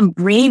just the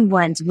brave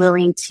ones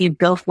willing to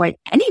go for it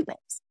anyways.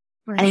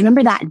 Right. And I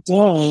remember that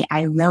day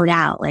I wrote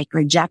out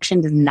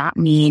rejection does not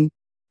mean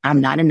I'm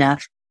not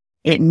enough.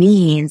 It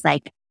means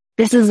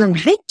this is a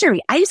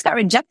victory. I just got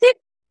rejected.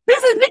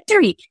 This is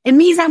victory. It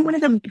means I'm one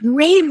of the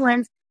brave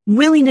ones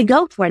willing to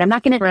go for it. I'm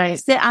not going to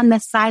sit on the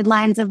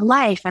sidelines of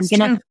life. I'm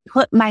going to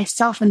put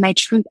myself and my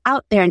truth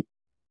out there.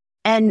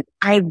 And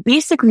I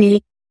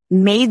basically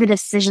made the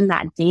decision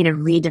that day to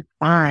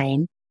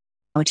redefine,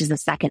 which is the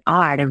second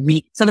R.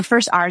 So the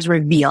first R is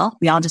reveal.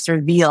 We all just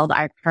revealed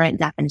our current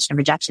definition of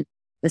rejection.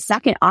 The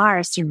second R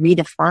is to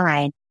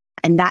redefine.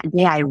 And that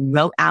day I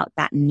wrote out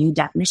that new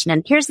definition.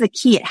 And here's the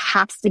key. It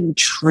has to be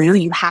true.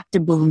 You have to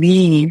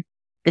believe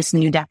this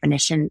new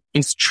definition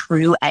is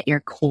true at your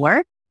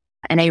core.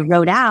 And I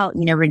wrote out,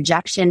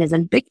 rejection is a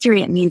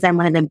victory. It means I'm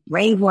one of the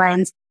brave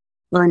ones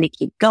willing to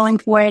keep going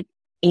for it.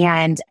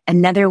 And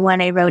another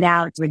one I wrote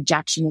out,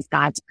 rejection is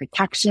God's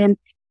protection.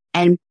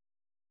 And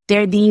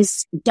there are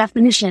these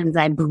definitions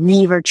I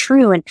believe are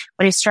true. And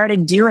what I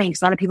started doing,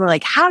 because a lot of people are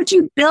how'd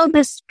you build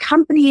this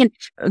company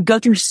and go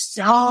through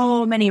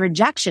so many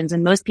rejections?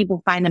 And most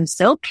people find them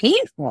so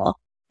painful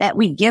that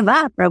we give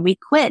up or we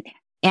quit.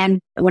 And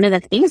one of the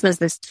things was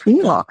this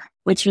tool,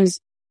 which was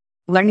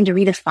learning to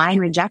redefine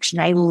rejection.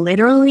 I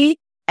literally,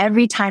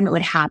 every time it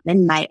would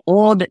happen, my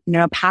old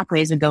neural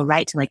pathways would go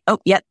right to oh,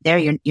 yep, there,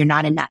 you're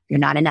not enough. You're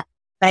not enough.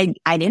 But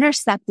I'd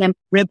intercept them,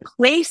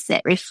 replace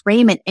it,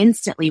 reframe it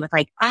instantly with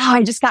oh,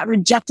 I just got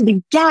rejected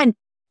again.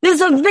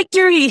 This is a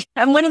victory.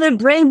 I'm one of the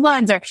brave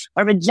ones, or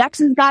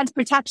rejection's God's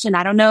protection.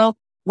 I don't know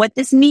what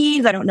this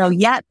means. I don't know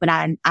yet, but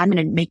I'm going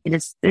to make the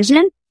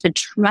decision to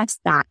trust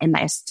that in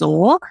my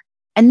soul.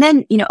 And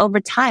then, over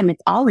time,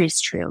 it's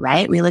always true,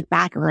 right? We look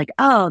back and we're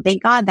oh,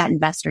 thank God that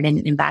investor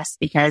didn't invest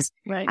because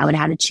I would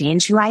have had to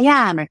change who I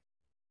am.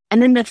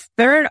 And then the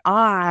third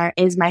R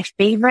is my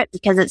favorite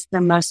because it's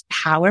the most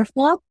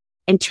powerful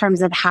in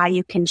terms of how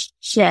you can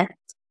shift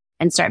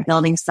and start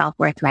building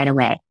self-worth right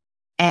away.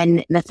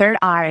 And the third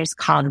R is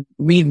called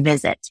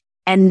revisit.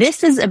 And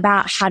this is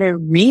about how to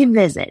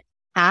revisit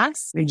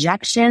past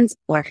rejections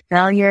or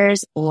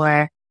failures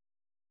or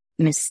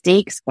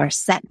mistakes or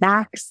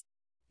setbacks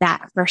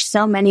that for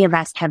so many of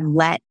us have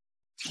let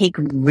take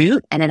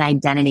root at an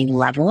identity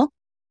level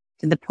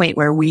to the point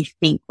where we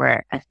think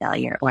we're a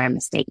failure or a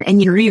mistake.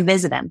 And you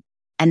revisit them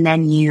and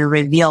then you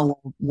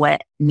reveal,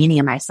 what meaning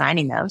am I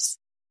assigning those?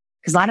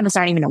 Because a lot of us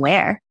aren't even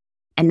aware.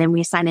 And then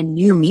we assign a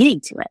new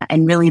meaning to it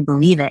and really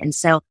believe it. And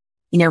so,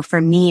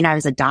 for me, I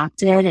was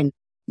adopted, and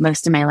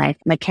most of my life,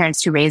 my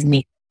parents who raised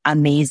me,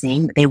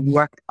 amazing. They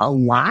worked a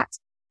lot.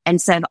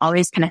 And so I've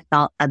always kind of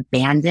felt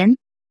abandoned.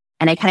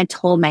 And I kind of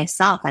told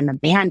myself I'm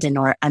abandoned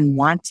or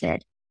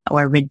unwanted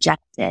or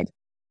rejected.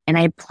 And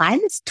I apply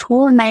this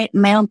tool in my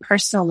own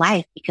personal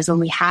life, because when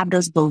we have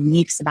those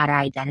beliefs about our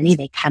identity,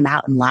 they come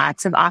out in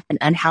lots of often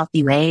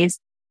unhealthy ways.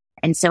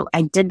 And so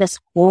I did this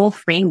whole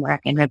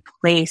framework and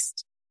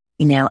replaced,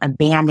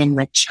 abandoned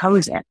with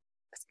chosen.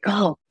 Let's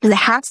go. Because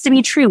it has to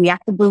be true. We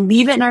have to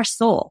believe it in our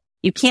soul.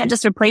 You can't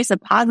just replace a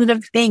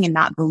positive thing and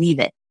not believe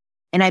it.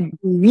 And I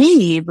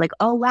believe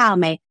oh wow,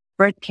 my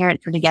birth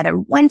parents were together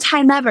one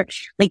time ever.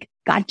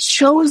 God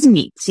chose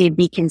me to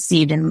be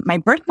conceived. And my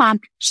birth mom,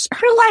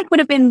 her life would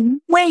have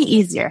been way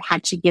easier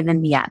had she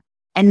given me up.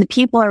 And the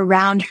people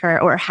around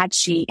her, or had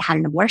she had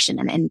an abortion.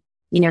 And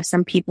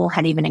some people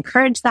had even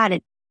encouraged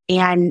that.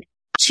 And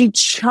she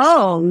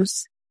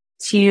chose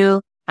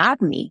to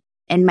have me.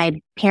 And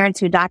my parents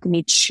who adopted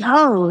me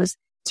chose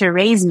to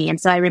raise me. And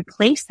so I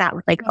replaced that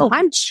with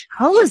I'm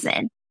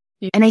chosen.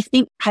 Yeah. And I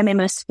think my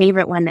most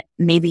favorite one that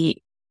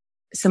maybe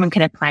someone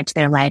could apply to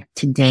their life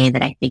today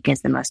that I think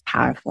is the most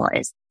powerful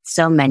is,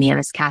 so many of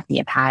us, Kathy,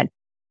 have had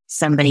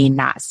somebody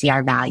not see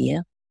our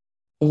value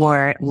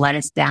or let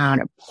us down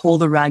or pull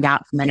the rug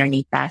out from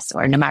underneath us,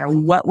 or no matter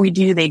what we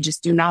do, they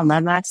just do not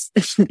love us.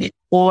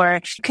 Or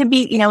it could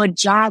be, a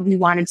job we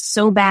wanted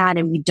so bad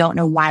and we don't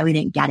know why we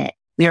didn't get it.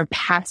 We were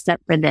passed up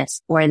for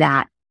this or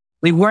that.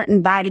 We weren't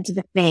invited to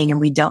the thing and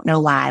we don't know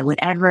why.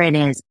 Whatever it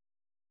is,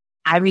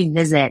 I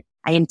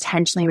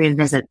intentionally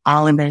revisit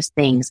all of those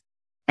things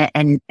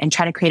and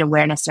try to create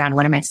awareness around,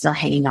 what am I still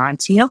hanging on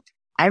to?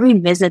 I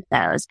revisit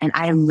those and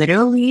I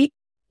literally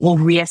will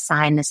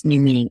reassign this new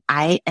meaning.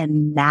 I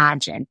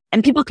imagine,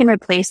 and people can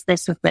replace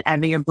this with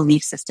whatever your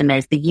belief system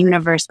is, the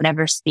universe,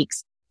 whatever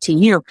speaks to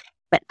you.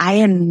 But I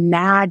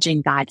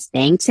imagine God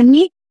saying to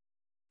me,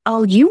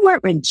 oh, you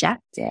weren't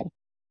rejected.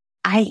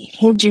 I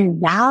hid your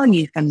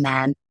value from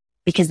them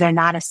because they're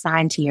not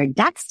assigned to your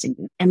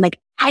destiny. And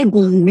I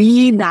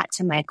believe that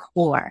to my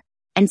core.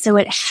 And so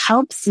it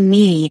helps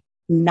me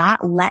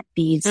not let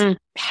these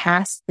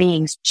past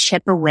things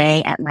chip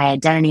away at my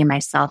identity and my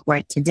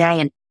self-worth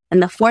today.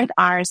 And the fourth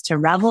R is to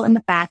revel in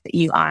the fact that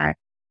you are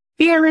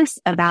fearless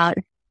about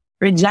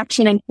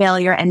rejection and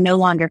failure and no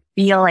longer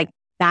feel like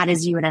that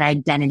is you at an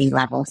identity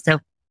level. So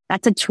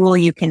that's a tool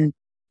you can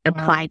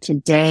apply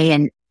today.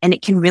 And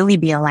it can really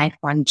be a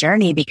lifelong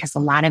journey, because a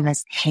lot of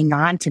us hang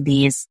on to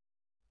these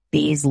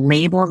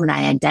labels at an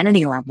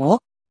identity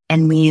level,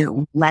 and we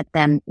let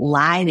them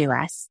lie to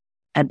us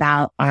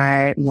about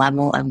our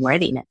level of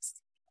worthiness.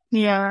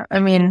 Yeah. I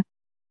mean,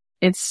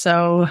 it's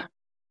so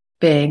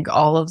big,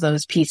 all of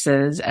those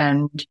pieces.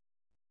 And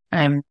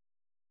I'm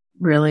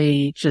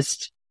really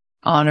just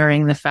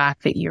honoring the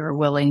fact that you're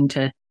willing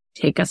to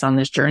take us on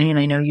this journey. And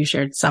I know you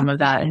shared some of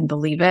that and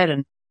believe it,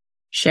 and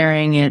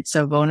sharing it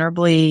so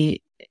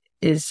vulnerably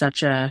is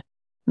such a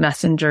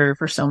messenger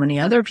for so many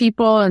other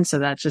people. And so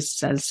that just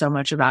says so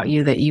much about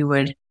you, that you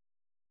would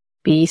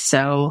be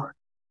so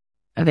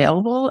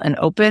available and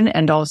open,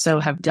 and also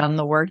have done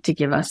the work to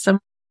give us some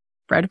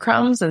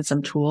breadcrumbs and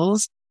some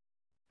tools.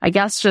 I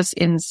guess just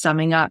in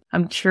summing up,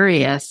 I'm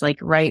curious,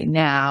 right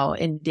now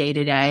in day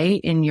to day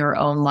in your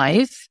own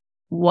life,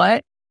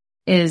 what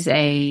is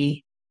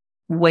a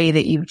way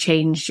that you've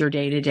changed your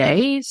day to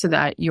day so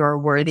that your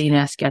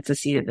worthiness gets a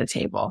seat at the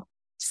table?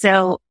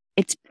 So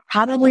it's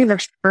probably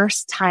the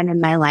first time in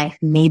my life,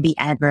 maybe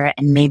ever,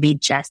 and maybe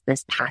just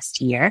this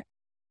past year,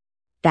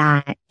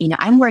 that,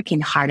 I'm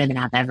working harder than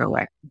I've ever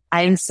worked.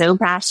 I am so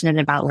passionate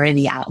about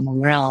worthy out in the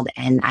world,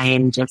 and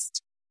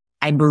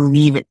I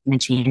believe it's going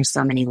to change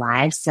so many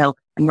lives. So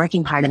I'm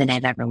working harder than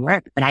I've ever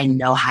worked, but I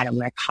know how to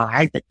work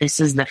hard. But this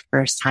is the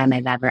first time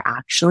I've ever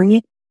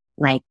actually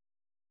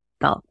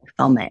felt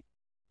fulfillment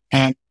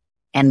and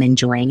am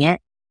enjoying it.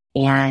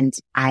 And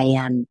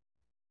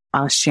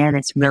I'll share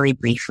this really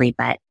briefly,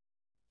 but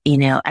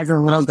as a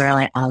little girl,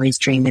 I always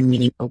dreamed of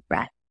meeting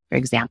Oprah, for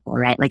example,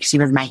 right? She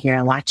was my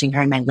hero, watching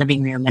her in my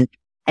living room. And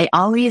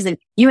and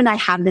you and I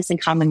have this in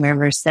common, where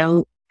we're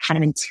so kind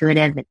of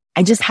intuitive.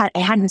 I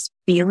had this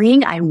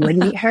feeling I would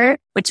meet her,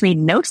 which made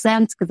no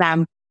sense, because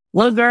I'm a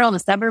little girl in a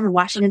suburb of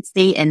Washington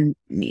State and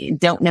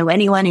don't know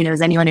anyone who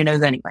knows anyone who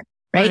knows anyone.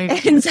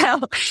 Right. And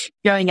so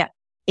growing up,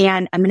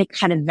 and I'm going to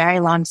cut a very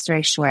long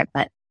story short,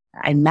 but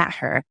I met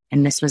her,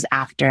 and this was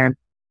after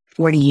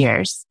 40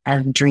 years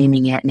of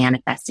dreaming it,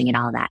 manifesting it,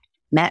 all that.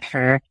 Met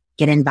her,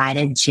 get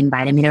invited. She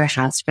invited me to her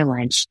house for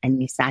lunch, and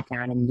we sat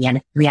down and we had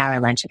a 3-hour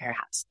lunch at her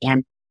house.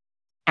 And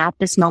at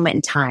this moment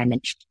in time,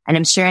 and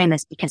I'm sharing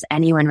this because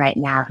anyone right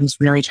now who's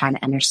really trying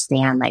to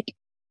understand, like,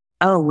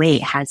 oh,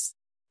 wait, has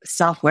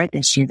self-worth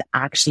issues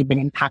actually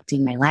been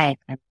impacting my life?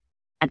 And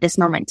at this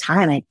moment in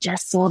time, I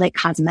just sold a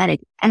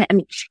cosmetic, and I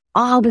mean,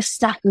 all this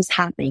stuff was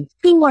happening.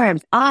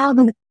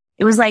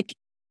 It was like,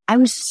 I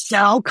was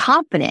so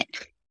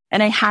confident,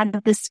 and I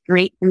had this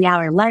great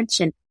 3-hour lunch,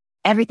 and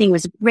everything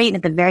was great. And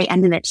at the very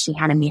end of it, she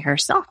handed me her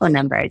cell phone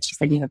number, and she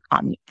said, you can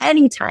call me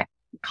anytime.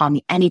 Call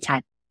me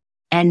anytime.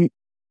 And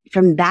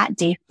from that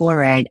day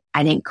forward,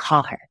 I didn't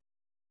call her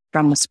for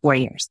almost 4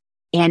 years.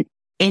 And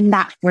in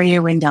that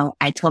 4-year window,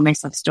 I told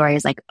myself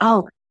stories like,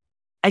 oh,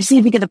 I just need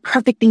to think of the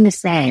perfect thing to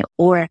say,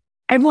 or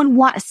everyone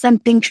wants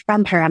something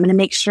from her. I'm going to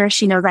make sure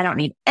she knows I don't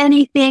need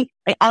anything.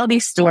 Like all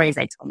these stories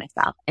I told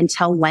myself,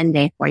 until one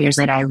day, 4 years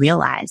later, I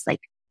realized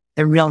like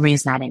the real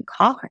reason I didn't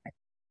call her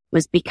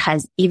was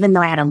because even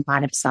though I had a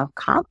lot of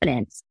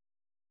self-confidence,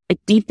 like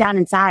deep down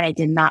inside, I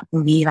did not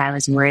believe I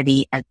was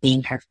worthy of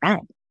being her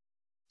friend.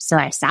 So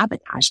I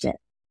sabotaged it.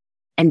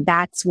 And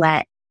that's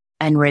what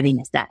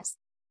unworthiness does,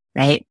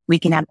 right? We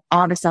can have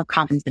all the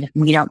self-confidence, but if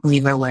we don't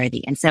believe we're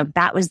worthy. And so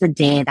that was the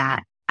day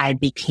that I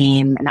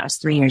became, and that was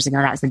 3 years ago,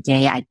 that was the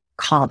day I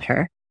called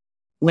her,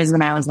 was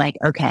when I was like,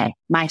 okay,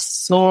 my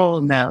soul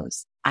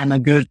knows I'm a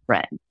good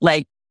friend.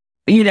 Like,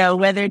 you know,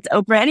 whether it's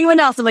Oprah, anyone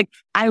else, I'm like,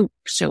 I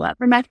show up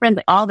for my friends,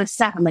 like all this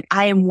stuff. I'm like,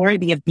 I am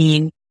worthy of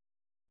being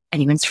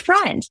anyone's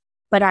friend.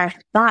 But our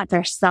thoughts,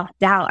 our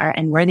self-doubt, our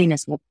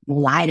unworthiness will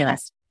lie to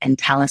us and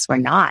tell us we're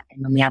not.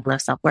 And when we have low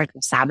self-worth,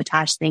 we'll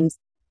sabotage things,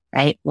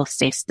 right? We'll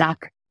stay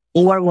stuck,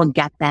 or we'll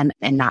get them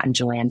and not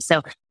enjoy them.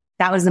 So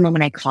that was the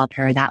moment I called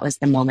her. That was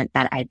the moment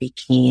that I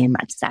became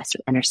obsessed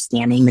with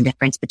understanding the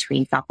difference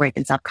between self-worth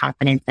and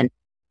self-confidence. And,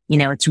 you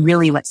know, it's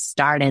really what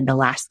started the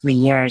last 3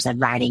 years of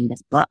writing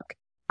this book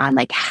on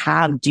like,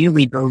 how do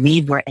we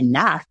believe we're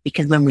enough?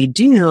 Because when we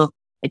do,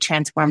 it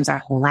transforms our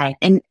whole life.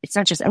 And it's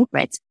not just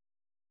Oprah.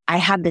 I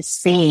have this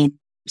same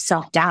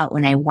self-doubt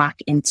when I walk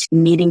into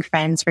meeting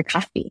friends for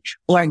coffee,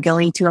 or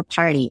going to a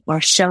party,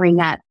 or showing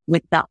up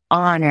with the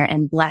honor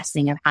and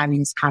blessing of having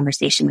this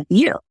conversation with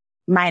you.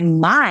 My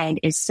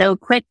mind is so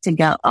quick to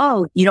go,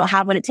 oh, you don't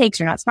have what it takes.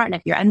 You're not smart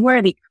enough. You're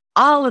unworthy.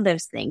 All of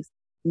those things.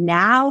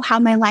 Now, how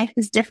my life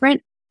is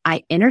different,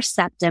 I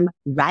intercept them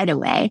right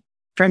away.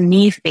 For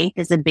me, faith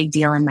is a big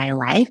deal in my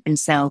life. And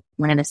so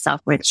one of the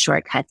self-worth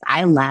shortcuts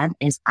I love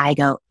is I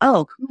go,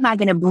 oh, who am I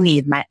going to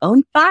believe? My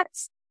own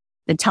thoughts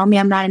that tell me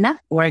I'm not enough,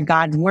 or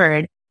God's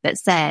word that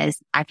says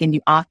I can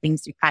do all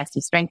things through Christ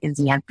who strengthens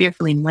me? I'm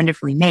fearfully and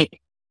wonderfully made.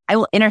 I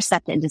will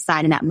intercept it and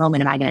decide in that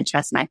moment, am I going to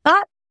trust my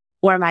thought,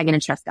 or am I going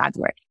to trust God's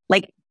word?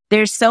 Like,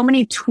 there's so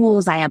many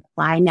tools I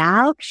apply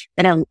now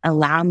that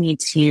allow me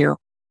to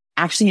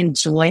actually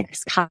enjoy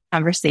this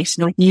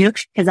conversation with you,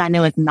 because I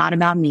know it's not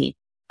about me.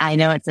 I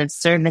know it's of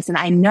service. And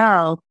I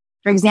know,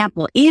 for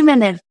example,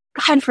 even if,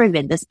 God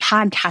forbid, this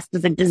podcast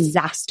was a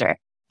disaster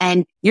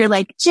and you're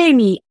like,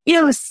 Jamie,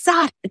 you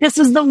suck. This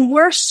was the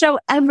worst show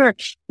ever.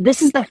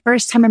 This is the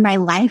first time in my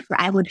life where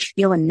I would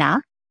feel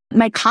enough.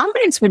 My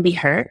confidence would be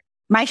hurt.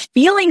 My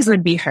feelings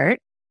would be hurt.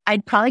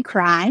 I'd probably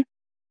cry.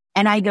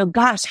 And I go,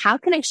 gosh, how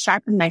can I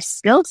sharpen my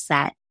skill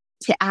set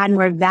to add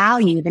more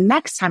value the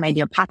next time I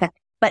do a podcast?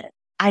 But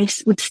I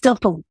would still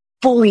feel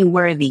fully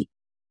worthy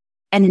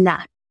and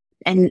enough.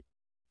 And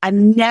I've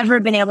never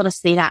been able to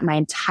say that my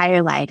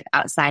entire life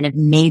outside of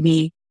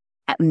maybe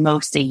at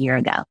most a year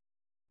ago.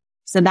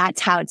 So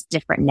that's how it's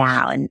different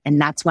now.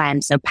 And that's why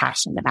I'm so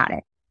passionate about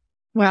it.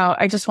 Wow.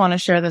 I just want to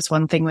share this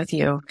one thing with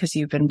you because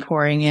you've been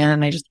pouring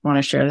in. I just want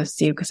to share this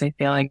to you because I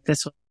feel like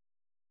this would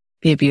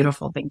be a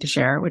beautiful thing to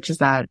share, which is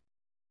that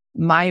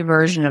my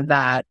version of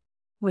that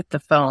with the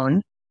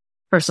phone,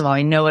 first of all,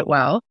 I know it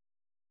well.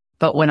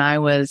 But when I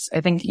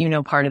think you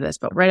know part of this,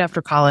 but right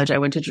after college, I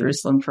went to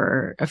Jerusalem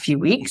for a few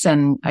weeks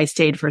and I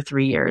stayed for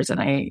 3 years, and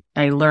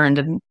I learned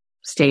and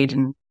stayed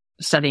and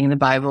studying the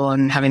Bible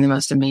and having the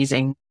most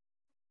amazing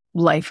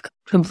life,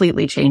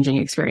 completely changing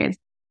experience.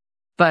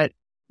 But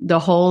the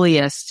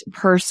holiest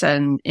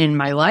person in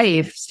my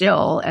life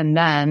still, and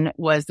then,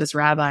 was this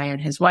rabbi and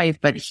his wife,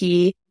 but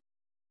he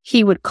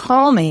would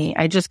call me.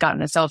 I just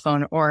gotten a cell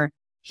phone, or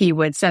he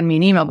would send me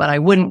an email, but I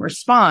wouldn't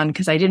respond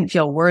because I didn't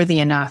feel worthy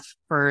enough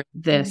for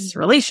this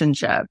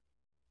relationship.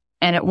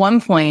 And at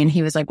one point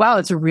he was like, wow,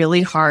 it's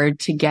really hard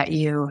to get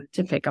you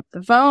to pick up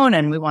the phone,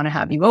 and we want to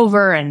have you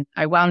over. And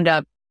I wound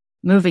up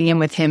moving in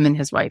with him and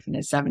his wife and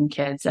his 7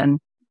 kids. And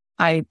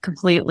I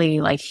completely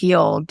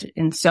healed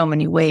in so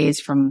many ways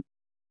from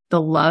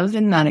the love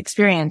in that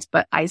experience.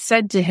 But I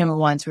said to him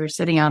once, we were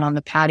sitting out on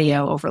the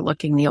patio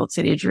overlooking the old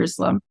city of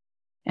Jerusalem.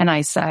 And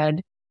I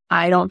said,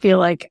 I don't feel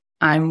like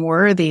I'm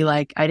worthy.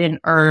 Like, I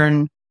didn't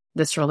earn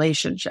this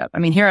relationship. I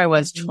mean, here I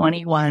was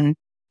 21.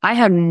 I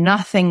had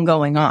nothing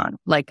going on.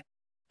 Like,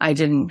 I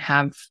didn't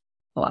have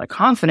a lot of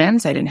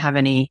confidence. I didn't have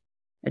any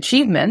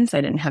achievements.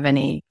 I didn't have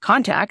any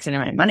contacts. I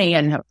didn't have any money.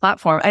 I didn't have a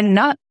platform.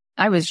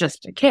 I was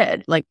just a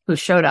kid, who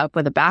showed up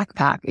with a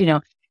backpack,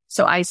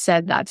 So I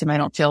said that to him. I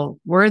don't feel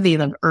worthy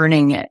of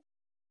earning it.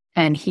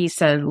 And he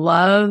said,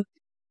 love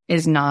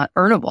is not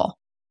earnable.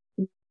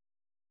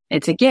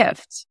 It's a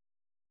gift.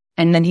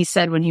 And then he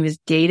said when he was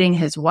dating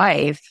his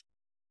wife,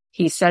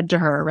 he said to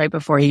her right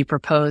before he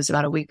proposed,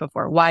 about a week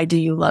before, "Why do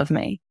you love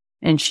me?"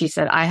 And she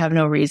said, "I have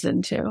no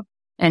reason to."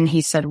 And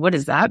he said, "What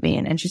does that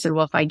mean?" And she said,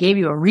 "Well, if I gave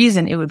you a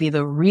reason, it would be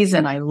the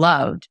reason I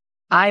loved.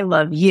 I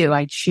love you.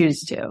 I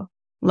choose to.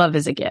 Love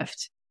is a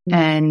gift." Mm-hmm.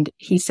 And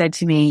he said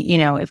to me,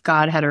 if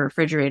God had a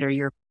refrigerator,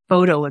 your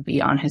photo would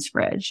be on his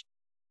fridge.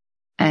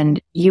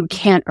 And you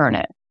can't earn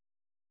it.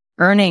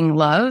 Earning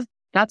love,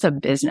 that's a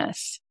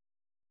business.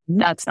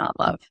 That's not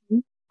love.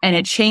 And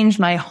it changed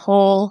my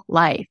whole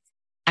life.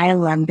 I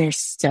love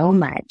this so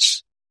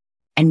much.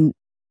 And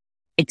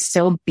it's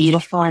so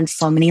beautiful on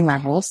so many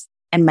levels.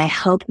 And my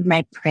hope,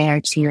 my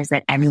prayer too, is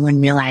that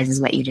everyone realizes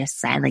what you just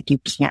said. Like, you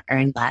can't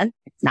earn love.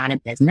 It's not a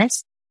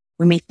business.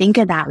 When we think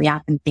of that, we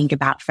often think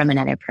about from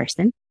another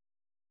person.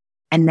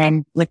 And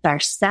then with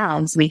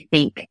ourselves, we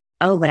think,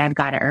 oh, but I've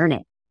got to earn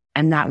it.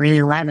 I'm not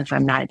really love if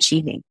I'm not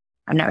achieving.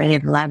 I'm not really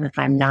love if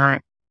I'm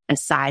not a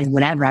size,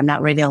 whatever. I'm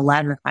not really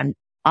love if I'm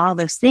all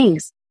those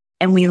things.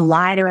 And we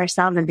lie to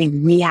ourselves and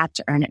think we have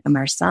to earn it from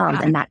ourselves.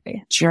 And that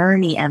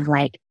journey of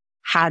like,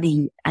 how do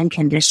you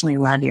unconditionally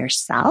love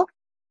yourself?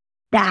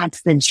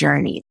 That's the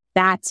journey.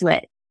 That's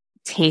what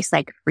tastes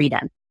like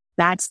freedom.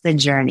 That's the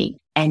journey.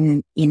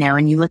 And,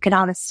 and you look at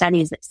all the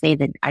studies that say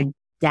that our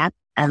depth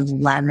of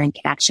love and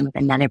connection with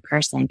another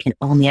person can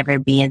only ever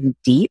be as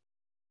deep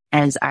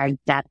as our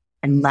depth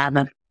and love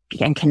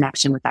and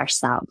connection with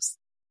ourselves.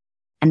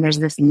 And there's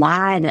this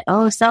lie that,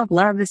 oh,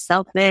 self-love is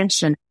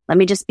selfish and let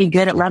me just be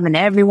good at loving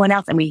everyone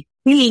else. And we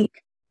think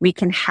we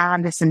can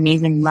have this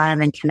amazing love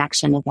and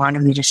connection as long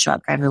as we just show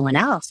up for everyone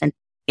else. And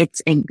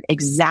it's an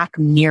exact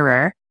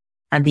mirror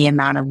of the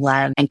amount of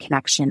love and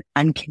connection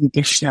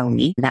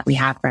unconditionally that we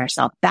have for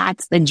ourselves.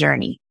 That's the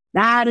journey.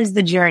 That is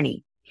the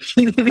journey.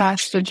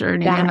 That's the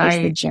journey.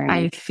 The journey.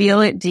 I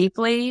feel it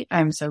deeply.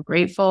 I'm so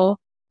grateful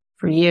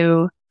for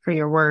you, for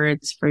your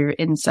words, for your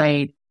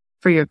insight,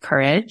 for your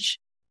courage.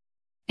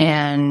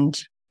 And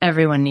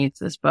everyone needs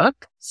this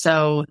book.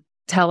 So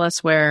tell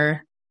us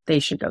where they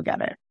should go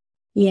get it.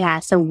 Yeah.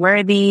 So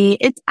Worthy,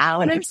 it's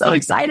out. I'm so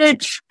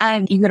excited.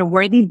 You can go to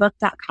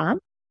worthybook.com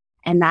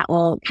and that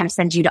will kind of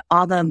send you to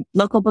all the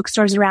local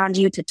bookstores around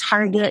you, to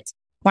Target,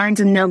 Barnes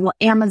 & Noble,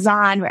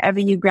 Amazon, wherever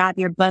you grab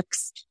your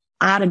books,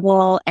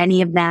 Audible,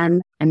 any of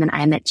them. And then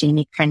I'm at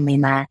Kern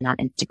Lima on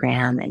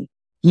Instagram and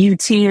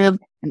YouTube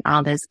and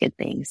all those good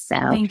things. So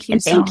thank you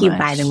so much.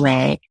 By the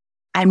way.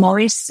 I'm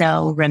always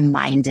so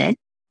reminded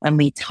when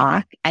we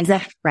talk as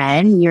a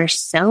friend, you're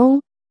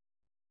so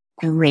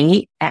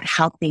great at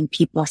helping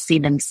people see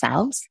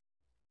themselves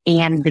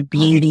and the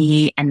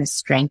beauty and the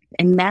strength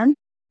in them.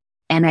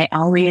 And I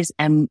always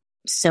am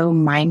so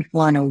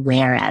mindful and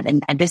aware of,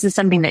 and this is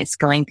something that's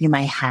going through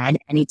my head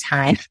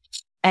anytime.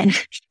 And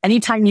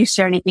anytime you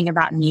share anything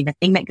about me, the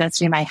thing that goes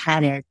through my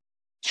head is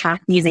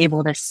Kathy is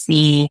able to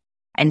see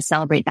and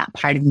celebrate that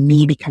part of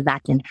me because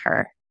that's in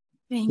her,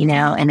 you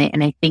know,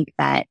 and I think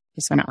that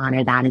just want to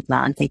honor that as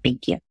well and say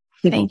thank you.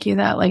 Thank you.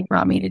 That like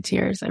brought me to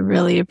tears. I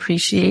really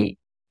appreciate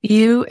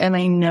you. And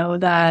I know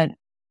that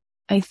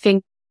I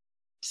think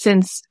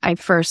since I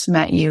first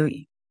met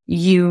you,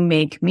 you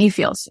make me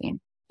feel seen.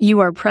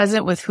 You are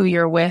present with who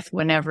you're with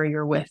whenever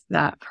you're with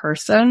that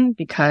person,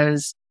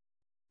 because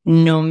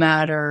no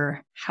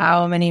matter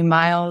how many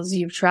miles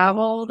you've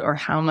traveled or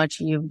how much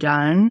you've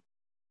done,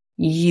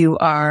 you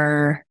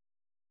are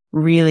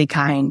really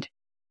kind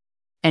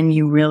and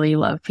you really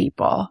love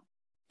people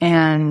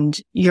and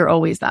you're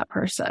always that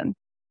person.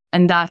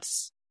 And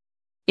that's,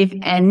 if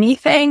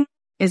anything,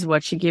 is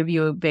what should give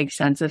you a big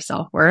sense of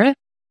self-worth.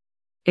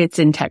 It's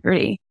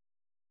integrity.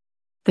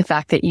 The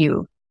fact that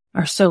you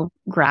are so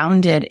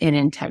grounded in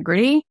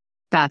integrity,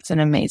 that's an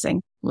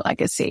amazing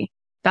legacy.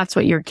 That's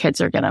what your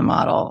kids are going to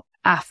model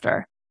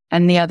after.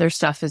 And the other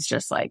stuff is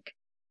just like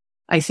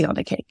icing on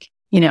the cake,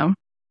 you know?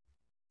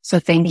 So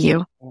thank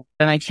you.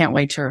 And I can't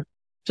wait to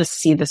just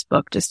see this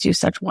book just do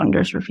such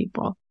wonders for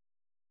people.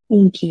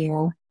 Thank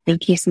you.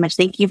 Thank you so much.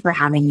 Thank you for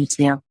having me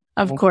too.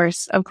 Of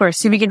course.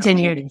 To be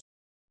continued.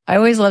 I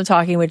always love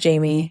talking with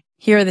Jamie.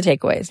 Here are the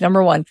takeaways.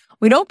 Number 1,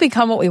 we don't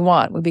become what we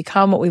want. We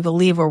become what we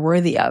believe we're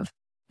worthy of.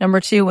 Number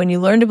 2, when you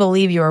learn to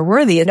believe you are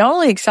worthy, it not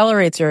only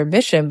accelerates your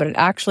ambition, but it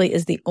actually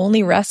is the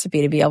only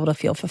recipe to be able to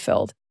feel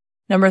fulfilled.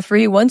 Number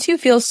 3, once you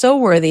feel so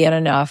worthy and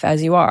enough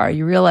as you are,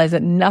 you realize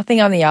that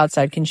nothing on the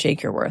outside can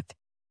shake your worth.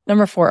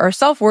 Number 4, our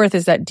self-worth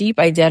is that deep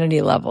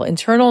identity level,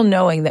 internal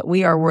knowing that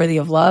we are worthy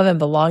of love and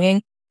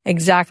belonging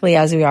exactly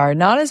as we are,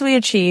 not as we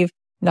achieve,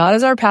 not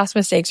as our past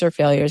mistakes or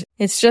failures.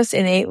 It's just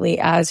innately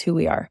as who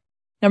we are.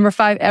 Number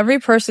 5, every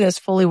person is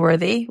fully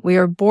worthy. We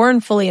are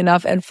born fully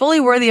enough and fully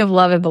worthy of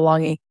love and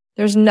belonging.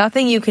 There's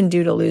nothing you can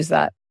do to lose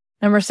that.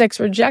 Number 6,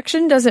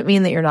 rejection doesn't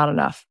mean that you're not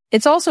enough.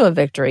 It's also a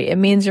victory. It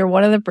means you're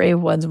one of the brave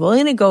ones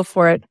willing to go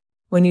for it.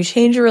 When you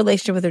change your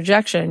relationship with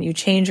rejection, you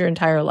change your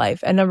entire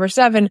life. And number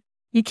 7,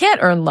 you can't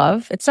earn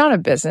love. It's not a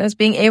business.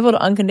 Being able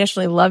to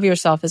unconditionally love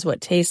yourself is what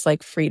tastes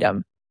like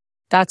freedom.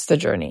 That's the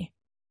journey.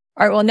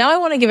 All right. Well, now I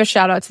want to give a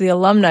shout out to the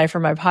alumni for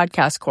my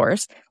podcast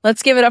course.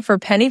 Let's give it up for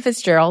Penny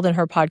Fitzgerald and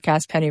her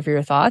podcast, Penny for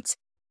Your Thoughts.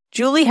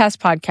 Julie Hess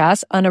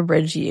podcast,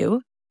 Unabridged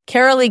You,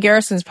 Carolee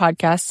Garrison's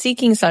podcast,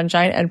 Seeking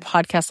Sunshine, and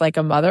Podcast Like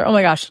a Mother. Oh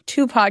my gosh,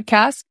 2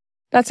 podcasts.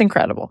 That's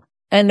incredible.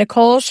 And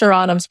Nicole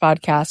Sharonam's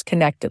podcast,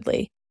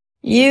 Connectedly.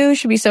 You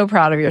should be so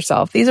proud of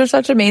yourself. These are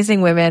such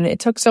amazing women. It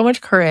took so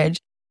much courage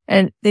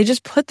and they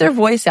just put their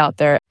voice out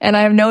there. And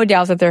I have no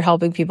doubt that they're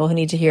helping people who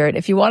need to hear it.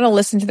 If you want to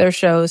listen to their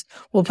shows,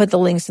 we'll put the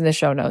links in the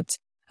show notes.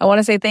 I want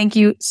to say thank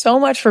you so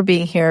much for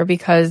being here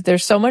because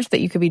there's so much that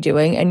you could be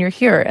doing and you're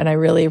here. And I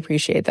really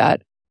appreciate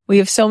that. We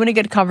have so many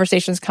good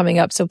conversations coming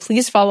up. So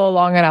please follow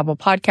along on Apple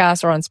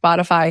Podcasts or on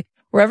Spotify,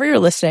 wherever you're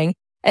listening.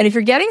 And if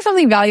you're getting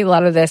something valuable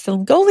out of this,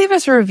 then go leave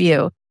us a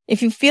review.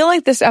 If you feel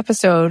like this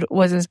episode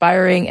was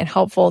inspiring and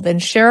helpful, then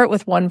share it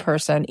with one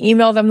person.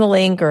 Email them the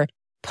link or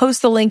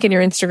post the link in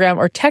your Instagram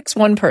or text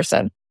one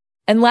person.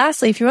 And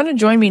lastly, if you want to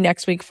join me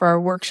next week for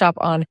our workshop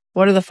on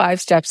what are the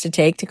 5 steps to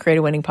take to create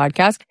a winning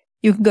podcast,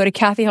 you can go to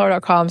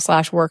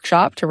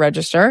kathyheller.com/workshop to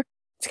register.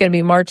 It's going to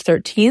be March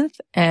 13th,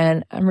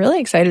 and I'm really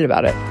excited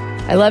about it.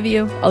 I love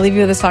you. I'll leave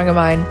you with a song of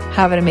mine.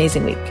 Have an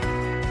amazing week.